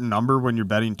important number when you're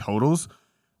betting totals.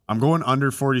 I'm going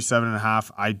under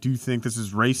 47.5. I do think this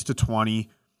is race to 20.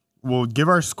 We'll give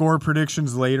our score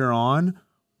predictions later on,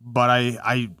 but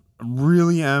I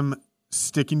really am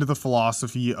sticking to the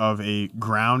philosophy of a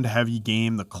ground heavy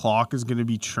game. The clock is going to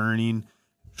be churning,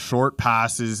 short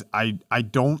passes. I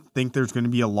don't think there's going to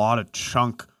be a lot of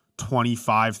chunk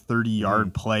 25,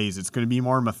 30-yard plays. It's going to be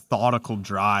more methodical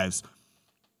drives.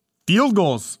 Field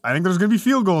goals. I think there's going to be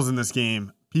field goals in this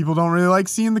game. People don't really like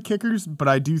seeing the kickers, but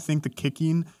I do think the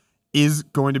kicking is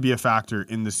going to be a factor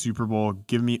in the Super Bowl.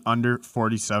 Give me under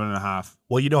 47.5.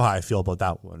 Well, you know how I feel about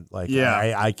that one. Like, yeah.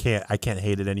 I can't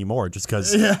hate it anymore just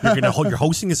because you're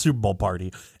hosting a Super Bowl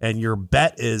party and your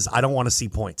bet is I don't want to see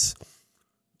points.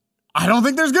 I don't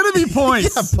think there's going to be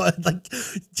points. Yeah, but like,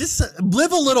 just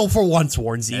live a little for once,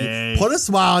 Warnsy. Hey. Put a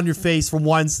smile on your face for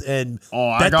once and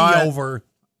bet the over.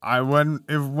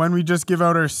 When we just give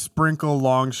out our sprinkle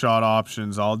long shot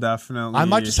options, I'll definitely. I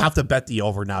might just have to bet the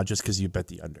over now just because you bet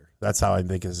the under. That's how I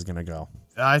think this is going to go.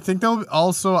 I think they'll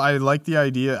also. I like the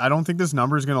idea. I don't think this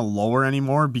number is going to lower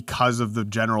anymore because of the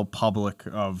general public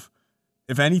of.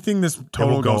 If anything, this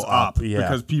total goes up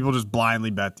because people just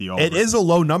blindly bet the over. It is a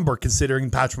low number considering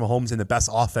Patrick Mahomes and the best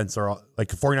offense are like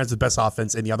 49ers the best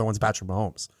offense and the other one's Patrick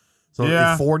Mahomes. So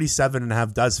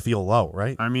 47.5 does feel low,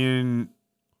 right? I mean,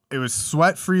 it was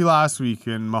sweat free last week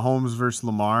in Mahomes versus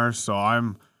Lamar, so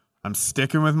I'm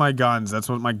sticking with my guns. That's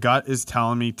what my gut is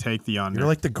telling me. Take the under. You're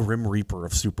like the Grim Reaper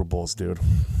of Super Bowls, dude.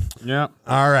 Yeah.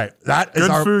 All right. That is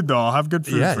good food, though. I'll have good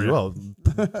food for you. Yeah, will.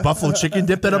 Buffalo chicken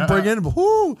dip that I'm bringing.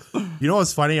 Woo. You know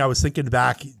what's funny? I was thinking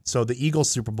back. So the Eagles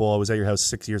Super Bowl, I was at your house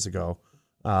 6 years ago.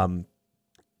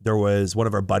 There was one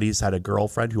of our buddies had a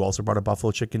girlfriend who also brought a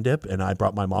buffalo chicken dip, and I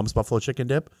brought my mom's buffalo chicken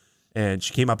dip. And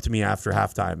she came up to me after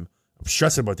halftime. I'm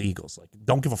stressing about the Eagles. Like,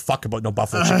 don't give a fuck about no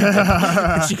buffalo chicken dip.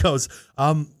 And she goes,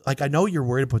 like, I know you're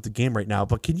worried about the game right now,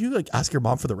 but can you like ask your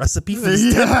mom for the recipe for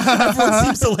this dip? Everyone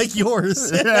seems to like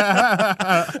yours. And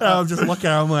I'm just looking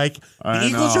at her, I'm like, the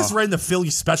Eagles just ran the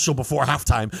Philly special before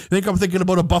halftime. I think I'm thinking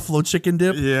about a buffalo chicken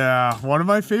dip. Yeah. One of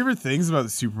my favorite things about the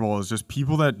Super Bowl is just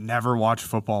people that never watch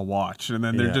football watch. And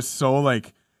then they're just so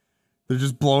like, they're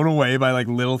just blown away by like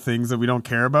little things that we don't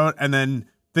care about. And then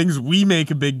things we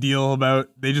make a big deal about,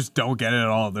 they just don't get it at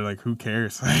all. They're like, who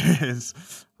cares?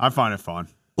 I find it fun.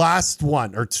 Last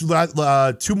one or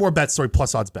two more bets. Sorry,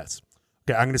 plus odds bets.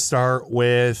 Okay, I'm going to start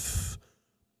with.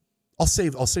 I'll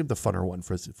save the funner one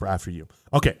for after you.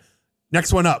 Okay,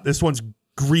 next one up. This one's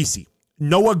greasy.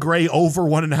 Noah Gray over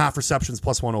 1.5 receptions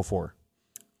plus 104.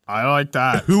 I like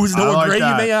that. Who's Noah Gray?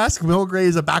 You may ask. Noah Gray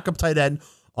is a backup tight end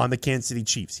on the Kansas City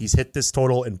Chiefs. He's hit this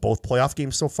total in both playoff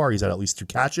games so far. He's had at least 2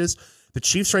 catches. The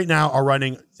Chiefs right now are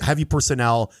running heavy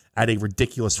personnel at a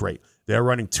ridiculous rate. They're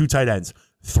running 2 tight ends,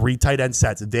 3 tight end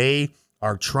sets. They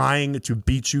are trying to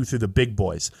beat you through the big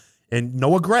boys. And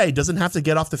Noah Gray doesn't have to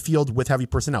get off the field with heavy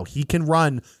personnel. He can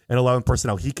run in 11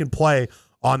 personnel. He can play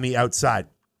on the outside.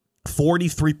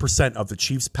 43% of the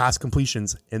Chiefs' pass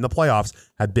completions in the playoffs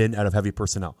have been out of heavy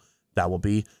personnel. That will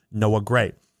be Noah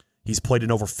Gray. He's played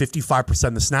in over 55%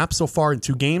 of the snaps so far in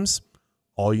 2 games.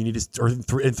 All you need is, or in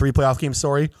 3 playoff games,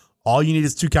 sorry. All you need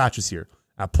is 2 catches here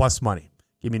at plus money.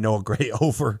 Give me Noah Gray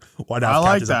over 1.5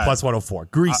 catches at plus 104.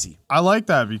 Greasy. I like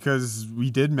that because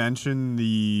we did mention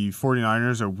the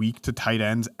 49ers are weak to tight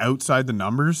ends outside the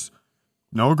numbers.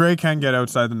 Noah Gray can get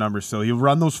outside the numbers still. He'll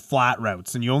run those flat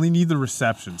routes, and you only need the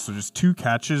reception. So just 2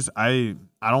 catches, I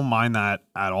don't mind that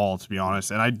at all, to be honest.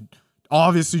 And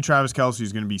obviously Travis Kelce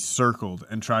is going to be circled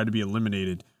and try to be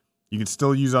eliminated. You can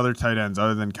still use other tight ends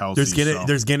other than Kelce.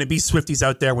 There's gonna be Swifties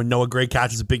out there when Noah Gray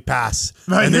catches a big pass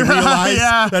and they realize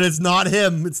that it's not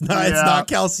him. It's not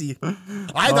Kelce.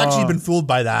 I've actually been fooled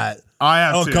by that. I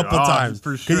have a couple times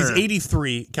for sure. Because he's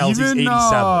 83, Kelce's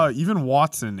 87. Even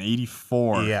Watson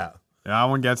 84. Yeah, that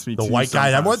one gets me. The white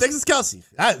guy. Everyone thinks it's Kelce.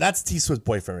 That's T Swift's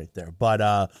boyfriend right there. But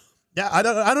yeah, I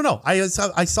don't know. I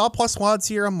saw plus odds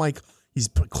here. I'm like. He's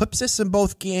clips this in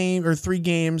both 3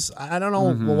 games. I don't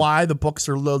know why the books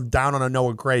are a little down on a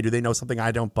Noah Gray. Do they know something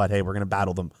I don't? But hey, we're going to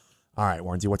battle them. All right,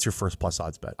 Warrensy, what's your first plus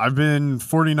odds bet? I've been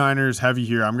 49ers heavy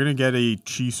here. I'm going to get a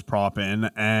Chiefs prop in,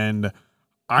 and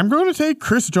I'm going to take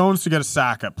Chris Jones to get a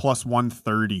sack at plus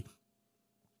 130.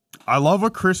 I love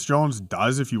what Chris Jones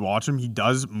does. If you watch him, he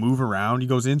does move around. He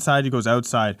goes inside, he goes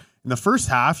outside. In the first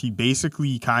half, he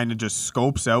basically kind of just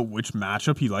scopes out which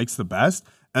matchup he likes the best.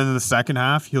 And then the second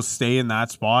half, he'll stay in that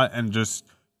spot and just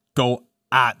go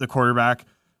at the quarterback.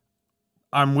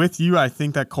 I'm with you. I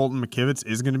think that Colton McKivitz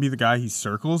is going to be the guy he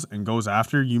circles and goes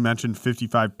after. You mentioned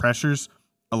 55 pressures.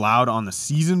 allowed on the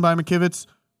season by McKivitz.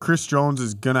 Chris Jones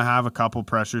is going to have a couple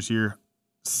pressures here.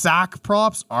 Sack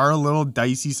props are a little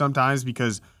dicey sometimes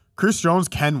because Chris Jones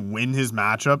can win his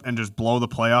matchup and just blow the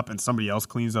play up and somebody else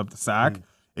cleans up the sack.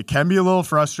 It can be a little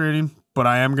frustrating, but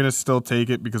I am going to still take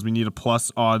it because we need a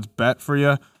plus odds bet for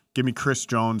you. Give me Chris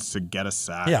Jones to get a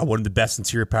sack. Yeah, one of the best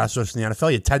interior pass rushers in the NFL.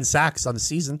 You had 10 sacks on the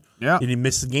season. Yeah. You didn't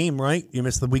miss the game, right? You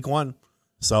missed the week 1.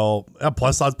 So,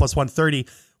 plus odds, plus 130.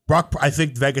 Brock, I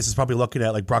think Vegas is probably looking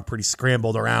at like Brock Purdy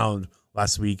scrambled around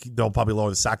last week. They'll probably lower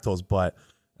the sack totals, but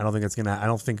I don't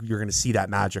think you're gonna see that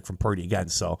magic from Purdy again.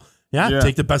 So yeah.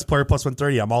 Take the best player plus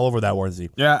 130. I'm all over that, Warnsey.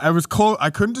 Yeah, I was close. I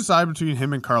couldn't decide between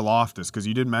him and Karlaftis because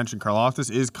you did mention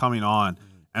Karlaftis is coming on.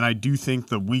 And I do think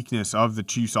the weakness of the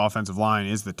Chiefs' offensive line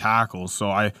is the tackles. So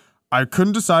I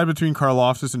couldn't decide between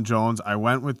Karlaftis and Jones. I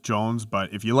went with Jones,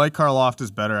 but if you like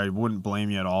Karlaftis better, I wouldn't blame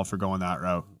you at all for going that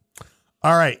route.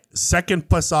 All right, second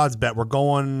plus odds bet. We're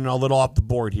going a little off the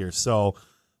board here. So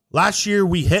last year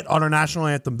we hit on our national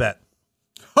anthem bet.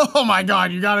 Oh my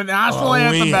God, you got a national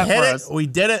anthem bet for us. We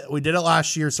did it. We did it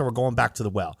last year, so we're going back to the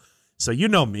well. So you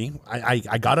know me.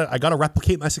 I gotta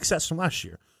replicate my success from last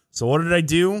year. So what did I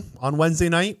do on Wednesday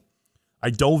night? I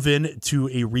dove in to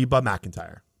a Reba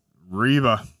McEntire.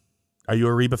 Reba. Are you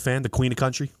a Reba fan? The Queen of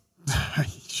Country?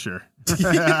 Sure.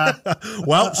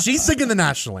 Well, she's singing the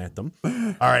national anthem.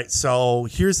 All right, so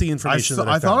here's the information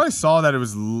I thought I saw that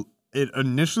it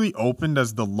initially opened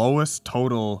as the lowest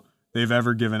total they've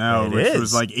ever given out, which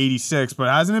was like 86, but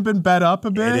hasn't it been bet up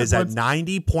a bit? It is at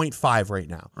 90.5 right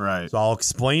now. Right. So I'll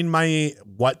explain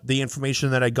the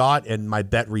information that I got and my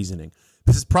bet reasoning.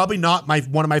 This is probably not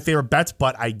one of my favorite bets,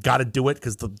 but I got to do it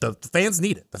because the fans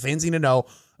need it. The fans need to know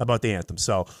about the anthem.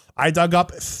 So I dug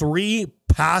up 3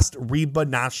 past Reba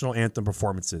national anthem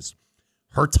performances.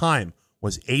 Her time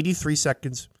was 83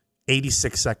 seconds,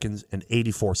 86 seconds, and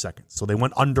 84 seconds. So they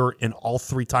went under in all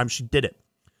 3 times she did it.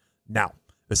 Now,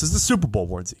 this is the Super Bowl,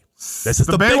 Warnsey. This is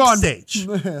the big stage.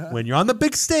 When you're on the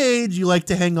big stage, you like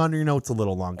to hang on to your notes a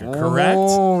little longer, correct?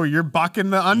 Oh, you're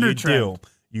bucking the under trend. You do.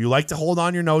 You like to hold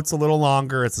on your notes a little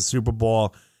longer. It's the Super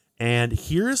Bowl. And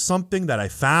here's something that I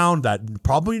found that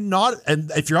probably not,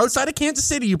 and if you're outside of Kansas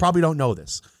City, you probably don't know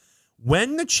this.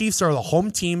 When the Chiefs are the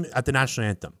home team at the national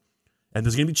anthem, and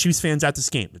there's going to be Chiefs fans at this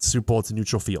game, it's Super Bowl, it's a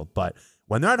neutral field, but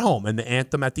when they're at home and the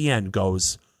anthem at the end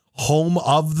goes, home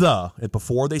of the, and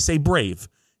before they say brave,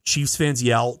 Chiefs fans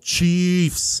yell,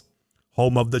 Chiefs,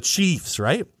 home of the Chiefs,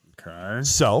 right? Okay.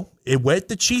 So when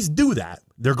the Chiefs do that,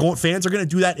 fans are going to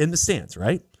do that in the stands,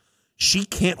 right? She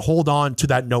can't hold on to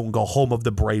that note and go home of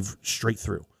the brave straight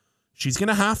through. She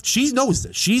knows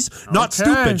this. She's not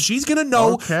stupid. She's going to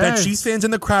know that Chiefs fans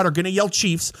in the crowd are going to yell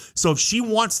Chiefs. So if she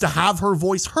wants to have her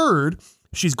voice heard,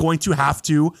 she's going to have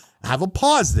a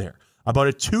pause there. About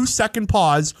a 2-second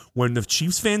pause when the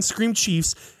Chiefs fans scream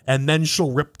Chiefs, and then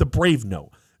she'll rip the brave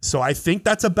note. So I think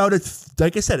that's about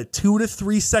like I said, a 2 to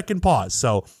 3 second pause.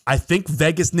 So I think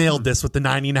Vegas nailed this with the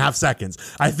 90.5 seconds.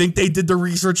 I think they did the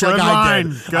research like I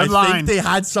did. I think they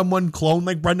had someone clone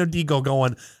like Brendan Digo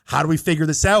going, how do we figure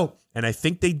this out? And I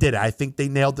think they did it. I think they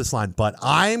nailed this line. But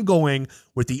I'm going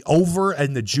with the over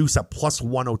and the juice at plus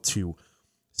 102.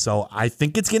 So I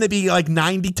think it's going to be like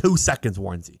 92 seconds,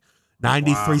 Warnsey.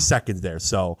 93 seconds there.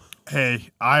 So hey,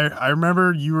 I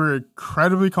remember you were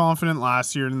incredibly confident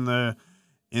last year in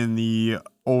the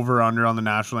over-under on the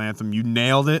national anthem. You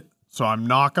nailed it, so I'm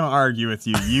not going to argue with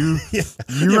you.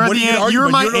 You're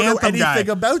my anthem guy.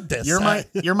 About this.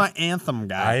 You're my anthem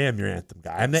guy. I am your anthem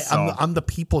guy. I'm the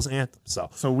people's anthem.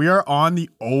 So we are on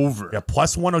the over. Yeah,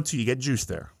 plus 102. You get juice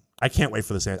there. I can't wait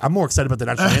for this anthem. I'm more excited about the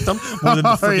national anthem more than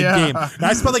the freaking game.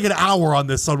 I spent like an hour on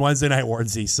this on Wednesday night,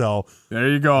 Warnsey. So there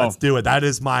you go. Let's do it. That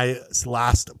is my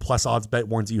last plus odds bet.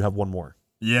 Warnsey, you have one more.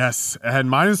 Yes, and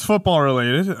mine is football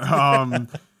related.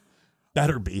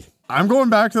 Better be. I'm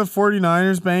going back to the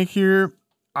 49ers bank here.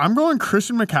 I'm going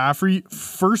Christian McCaffrey,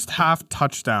 first half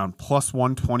touchdown, plus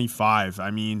 125. I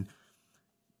mean,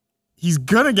 he's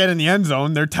going to get in the end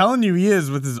zone. They're telling you he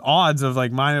is with his odds of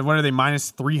like,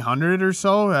 minus 300 or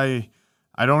so?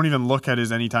 I don't even look at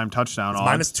his anytime touchdown odds.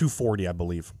 Minus 240, I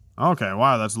believe. Okay,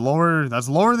 wow, that's lower. That's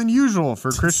lower than usual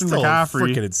for Christian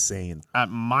McCaffrey. Freaking insane. At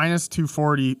minus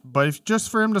 240, but if just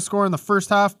for him to score in the first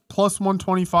half, plus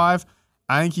 125,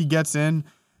 I think he gets in.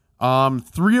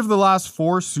 3 of the last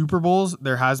 4 Super Bowls,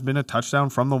 there has been a touchdown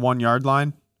from the 1-yard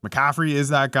line. McCaffrey is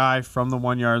that guy from the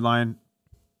 1-yard line.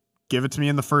 Give it to me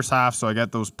in the first half, so I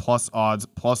get those plus odds,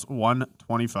 plus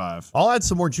 125. I'll add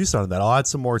some more juice on that. I'll add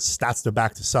some more stats to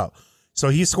back this up. So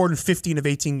he scored in 15 of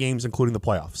 18 games, including the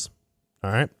playoffs.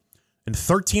 All right. And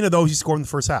 13 of those he scored in the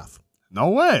first half.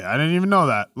 No way. I didn't even know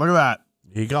that. Look at that.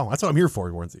 There you go. That's what I'm here for,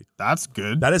 Warnsey. That's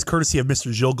good. That is courtesy of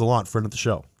Mr. Gilles Gallant, friend of the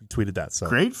show. He tweeted that. So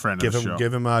great friend of the show.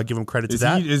 Give him credit to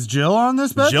that. Is Jill on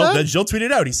this bet? Jill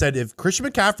tweeted out. He said if Christian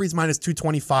McCaffrey's minus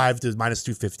 225 to minus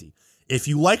 250. If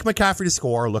you like McCaffrey to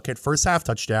score, look at first half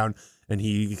touchdown. And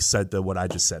he said what I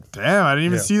just said. Damn, I didn't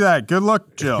even see that. Good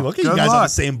luck, Jill. Look at you guys on the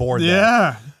same board.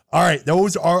 Yeah. There. All right,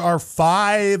 those are our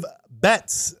 5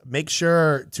 bets. Make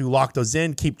sure to lock those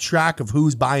in. Keep track of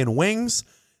who's buying wings.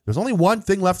 There's only one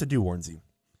thing left to do, Warnsey.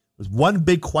 There's one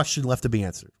big question left to be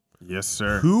answered. Yes,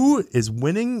 sir. Who is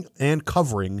winning and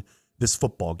covering this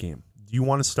football game? Do you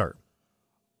want to start?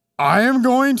 I am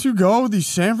going to go the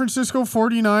San Francisco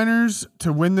 49ers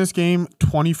to win this game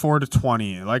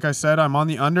 24-20. Like I said, I'm on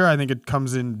the under. I think it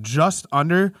comes in just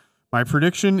under. My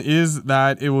prediction is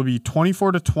that it will be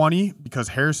 24-20 because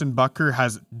Harrison Butker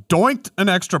has doinked an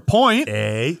extra point.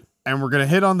 Hey. And we're going to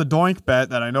hit on the doink bet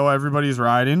that I know everybody's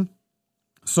riding.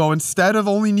 So instead of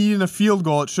only needing a field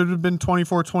goal, it should have been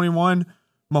 24-21.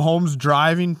 Mahomes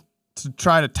driving to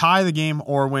try to tie the game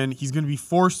or win. He's going to be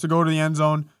forced to go to the end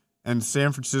zone, and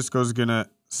San Francisco is going to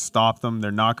stop them.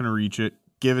 They're not going to reach it.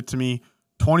 Give it to me.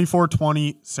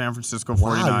 24-20, San Francisco 49ers.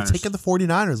 Wow, you're taking the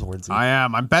 49ers, Warnsey. I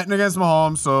am. I'm betting against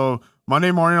Mahomes, so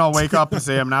Monday morning I'll wake up and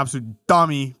say I'm an absolute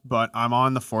dummy, but I'm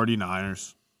on the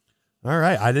 49ers. All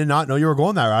right. I did not know you were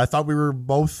going that way. I thought we were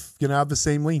both going to have the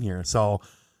same lean here. So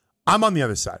I'm on the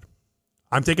other side.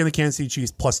 I'm taking the Kansas City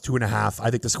Chiefs plus 2.5. I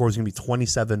think the score is going to be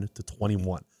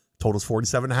 27-21. Total's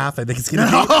 47.5. I think it's going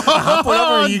to be a half point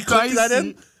over. You click that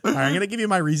in. All right, I'm going to give you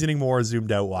my reasoning more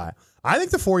zoomed out why. I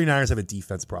think the 49ers have a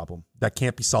defense problem that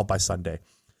can't be solved by Sunday.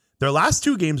 Their last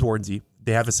 2 games, Warnsey,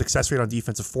 they have a success rate on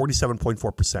defense of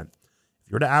 47.4%. If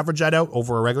you were to average that out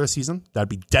over a regular season, that'd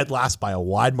be dead last by a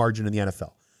wide margin in the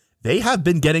NFL. They have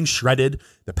been getting shredded.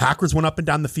 The Packers went up and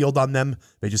down the field on them.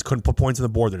 They just couldn't put points on the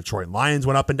board. The Detroit Lions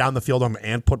went up and down the field on them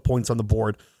and put points on the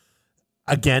board.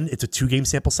 Again, it's a 2-game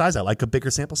sample size. I like a bigger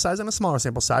sample size and a smaller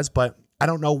sample size, but I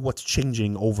don't know what's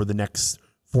changing over the next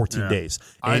 14 days.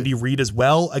 Andy Reid as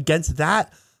well. Against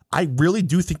that, I really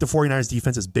do think the 49ers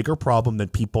defense is a bigger problem than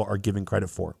people are giving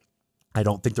credit for. I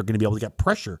don't think they're going to be able to get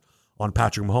pressure on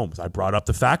Patrick Mahomes. I brought up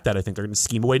the fact that I think they're going to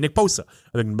scheme away Nick Bosa.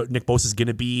 I think Nick Bosa is going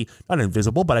to be not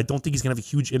invisible, but I don't think he's going to have a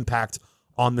huge impact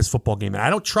on this football game. And I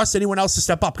don't trust anyone else to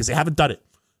step up because they haven't done it.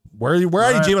 Where are you,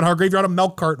 Jalen Hargrave? You're on a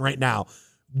milk carton right now.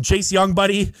 Chase Young,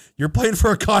 buddy, you're playing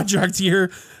for a contract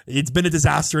here. It's been a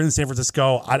disaster in San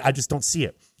Francisco. I just don't see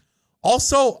it.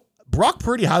 Also, Brock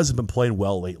Purdy hasn't been playing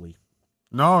well lately.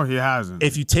 No, he hasn't.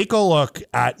 If you take a look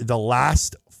at the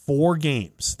last 4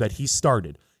 games that he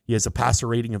started, he has a passer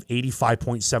rating of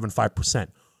 85.75%.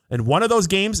 And one of those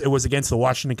games, it was against the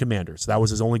Washington Commanders. That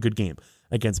was his only good game.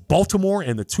 Against Baltimore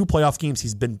and the 2 playoff games,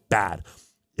 he's been bad.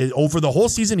 Over the whole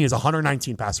season, he has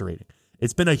 119 passer rating.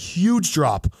 It's been a huge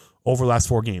drop over the last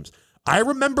 4 games. I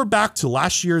remember back to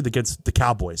last year against the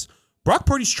Cowboys. Brock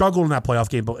Purdy struggled in that playoff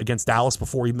game against Dallas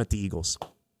before he met the Eagles.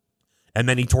 And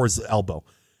then he tore his elbow.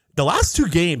 The last 2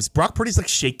 games, Brock Purdy's like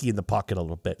shaky in the pocket a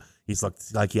little bit. He's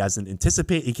looked like he can't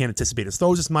anticipate his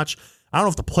throws as much. I don't know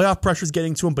if the playoff pressure is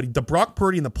getting to him, but the Brock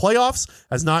Purdy in the playoffs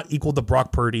has not equaled the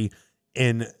Brock Purdy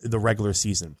in the regular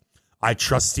season. I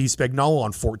trust Steve Spagnuolo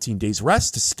on 14 days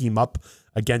rest to scheme up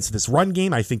against this run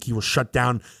game. I think he will shut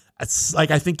down. I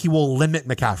think he will limit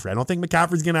McCaffrey. I don't think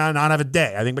McCaffrey's going to not have a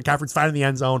day. I think McCaffrey's fine in the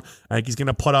end zone. I think he's going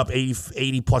to put up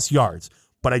 80 plus yards.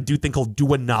 But I do think he'll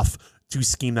do enough to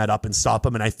scheme that up and stop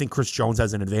him. And I think Chris Jones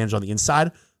has an advantage on the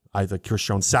inside. The Chris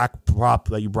Jones sack prop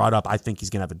that you brought up, I think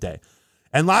he's going to have a day.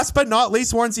 And last but not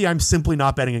least, Warnsey, I'm simply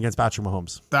not betting against Patrick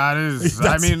Mahomes. That is,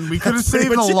 I mean, we could have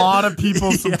saved a lot of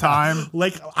people some time.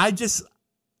 Like, I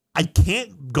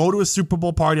can't go to a Super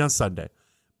Bowl party on Sunday,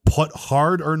 put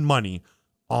hard-earned money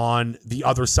on the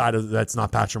other side of that's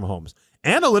not Patrick Mahomes.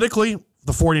 Analytically,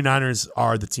 the 49ers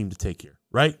are the team to take here,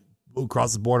 right?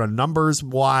 Across the board on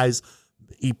numbers-wise,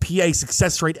 EPA,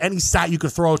 success rate, any stat you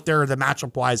could throw out there, the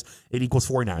matchup-wise, it equals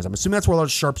 49ers. I'm assuming that's where a lot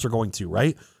of sharps are going to,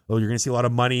 right? Well, you're going to see a lot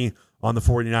of money on the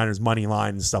 49ers money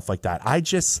line and stuff like that. I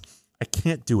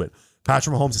can't do it.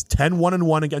 Patrick Mahomes is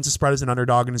 10-1-1 against the spread as an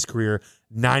underdog in his career,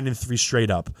 9-3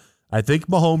 straight up. I think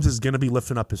Mahomes is going to be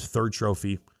lifting up his 3rd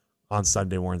trophy on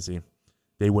Sunday, Warnsey.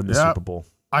 They win the Super Bowl.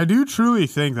 I do truly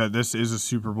think that this is a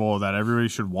Super Bowl that everybody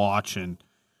should watch. And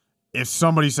if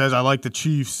somebody says, I like the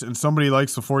Chiefs, and somebody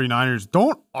likes the 49ers,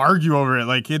 don't argue over it.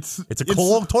 Like it's a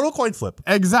total coin flip.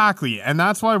 Exactly. And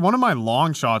that's why one of my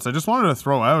long shots I just wanted to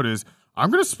throw out is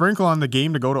I'm going to sprinkle on the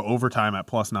game to go to overtime at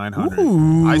plus 900.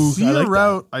 Ooh, I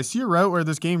see a route where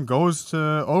this game goes to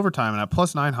overtime, and at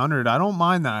plus 900, I don't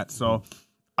mind that. So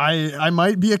I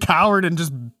might be a coward and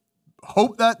just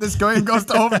hope that this game goes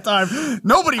to overtime.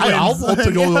 Nobody wins. I'll hope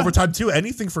to go to overtime too.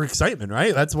 Anything for excitement,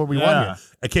 right? That's what we want here.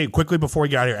 Okay, quickly before we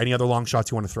get out of here, any other long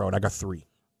shots you want to throw out? I got 3.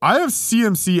 I have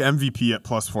CMC MVP at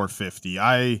plus 450.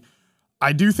 I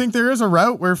do think there is a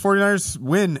route where 49ers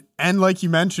win. And like you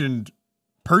mentioned,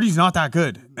 Purdy's not that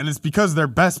good. And it's because their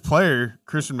best player,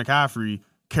 Christian McCaffrey,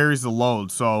 carries the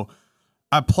load. So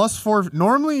at plus 4,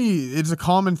 normally it's a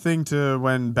common thing to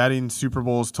when betting Super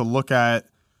Bowls to look at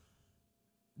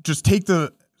just take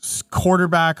the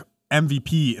quarterback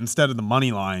MVP instead of the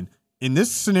money line. In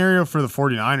this scenario for the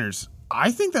 49ers,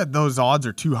 I think that those odds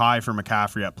are too high for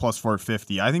McCaffrey at plus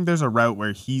 450. I think there's a route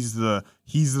where he's the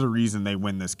reason they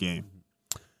win this game.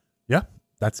 Yeah,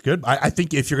 that's good. I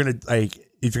think if you're gonna take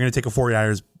a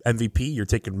 49ers MVP, you're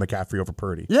taking McCaffrey over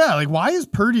Purdy. Yeah, like why is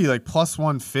Purdy like plus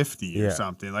 150 or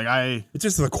something? Like it's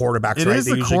just the quarterbacks, right?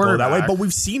 They usually go that way. But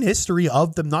we've seen history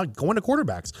of them not going to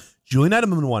quarterbacks. Julian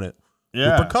Edelman won it.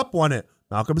 Yeah. Cooper Kupp won it.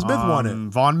 Malcolm Smith won it.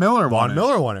 Von Miller won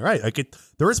it, right? Like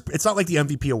it's not like the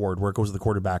MVP award where it goes to the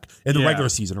quarterback in the regular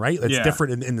season, right? It's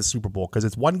different in the Super Bowl because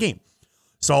it's one game.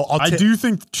 So I do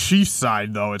think Chiefs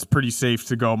side though, it's pretty safe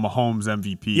to go Mahomes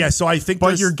MVP. Yeah, so I think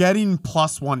but you're getting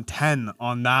plus 110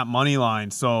 on that money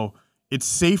line. So it's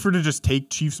safer to just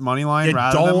take Chiefs money line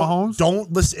rather than Mahomes.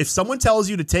 Don't listen. If someone tells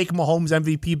you to take Mahomes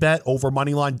MVP bet over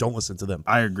money line, don't listen to them.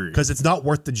 I agree. Because it's not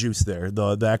worth the juice there.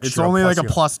 The extra. It's only like a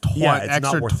plus 20, it's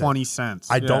extra 20 cents.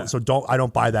 I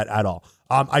don't buy that at all.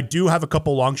 I do have a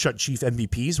couple long shot Chief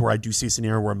MVPs where I do see a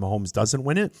scenario where Mahomes doesn't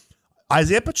win it.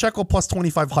 Isaiah Pacheco plus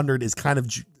 2,500 is kind of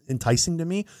enticing to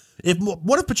me.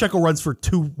 What if Pacheco runs for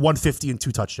 150 and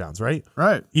 2 touchdowns, right?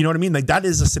 Right. You know what I mean? Like that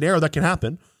is a scenario that can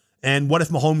happen. And what if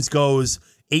Mahomes goes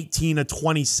 18 to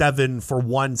 27 for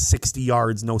 160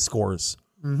 yards, no scores?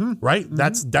 Mm-hmm. Right? Mm-hmm.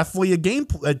 That's definitely a game.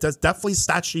 That's definitely a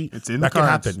stat sheet that can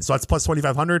happen. So that's plus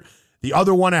 2,500. The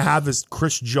other one I have is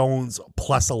Chris Jones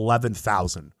plus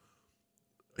 11,000.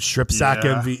 Strip sack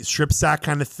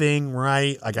kind of thing,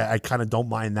 right? Like I kind of don't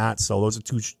mind that. So those are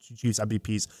 2 Chiefs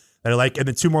MVPs that I like. And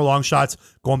then 2 more long shots.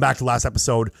 Going back to last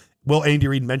episode, will Andy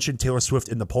Reid mention Taylor Swift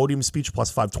in the podium speech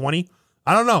plus 520?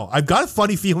 I don't know. I've got a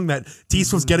funny feeling that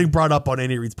Tease was getting brought up on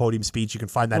Andy Reid's podium speech. You can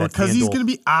find that at because he's going to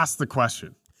be asked the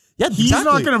question. Yeah, he's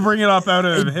not going to bring it up out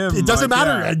of him. It doesn't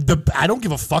matter. Yeah. I don't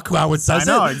give a fuck how it says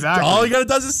it. I know, exactly. All you got to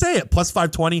do is say it. Plus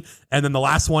 520. And then the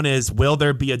last one is, will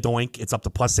there be a doink? It's up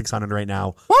to plus 600 right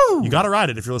now. Woo! You got to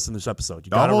ride it if you're listening to this episode.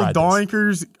 You Double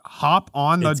doinkers, hop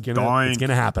on the doink. It's going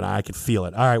to happen. I can feel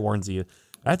it. All right, Warren Z.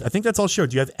 I think that's all show.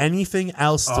 Do you have anything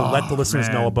else to let the listeners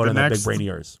know about in that big brain of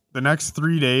yours? The next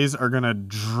 3 days are going to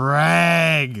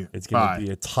drag. It's going to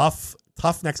be a tough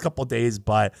next couple of days,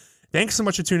 but thanks so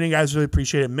much for tuning in, guys. Really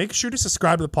appreciate it. Make sure to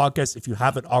subscribe to the podcast if you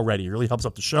haven't already. It really helps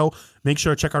out the show. Make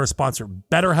sure to check out our sponsor,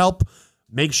 BetterHelp.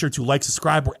 Make sure to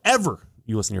subscribe wherever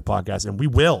you listen to your podcast, and we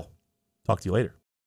will talk to you later.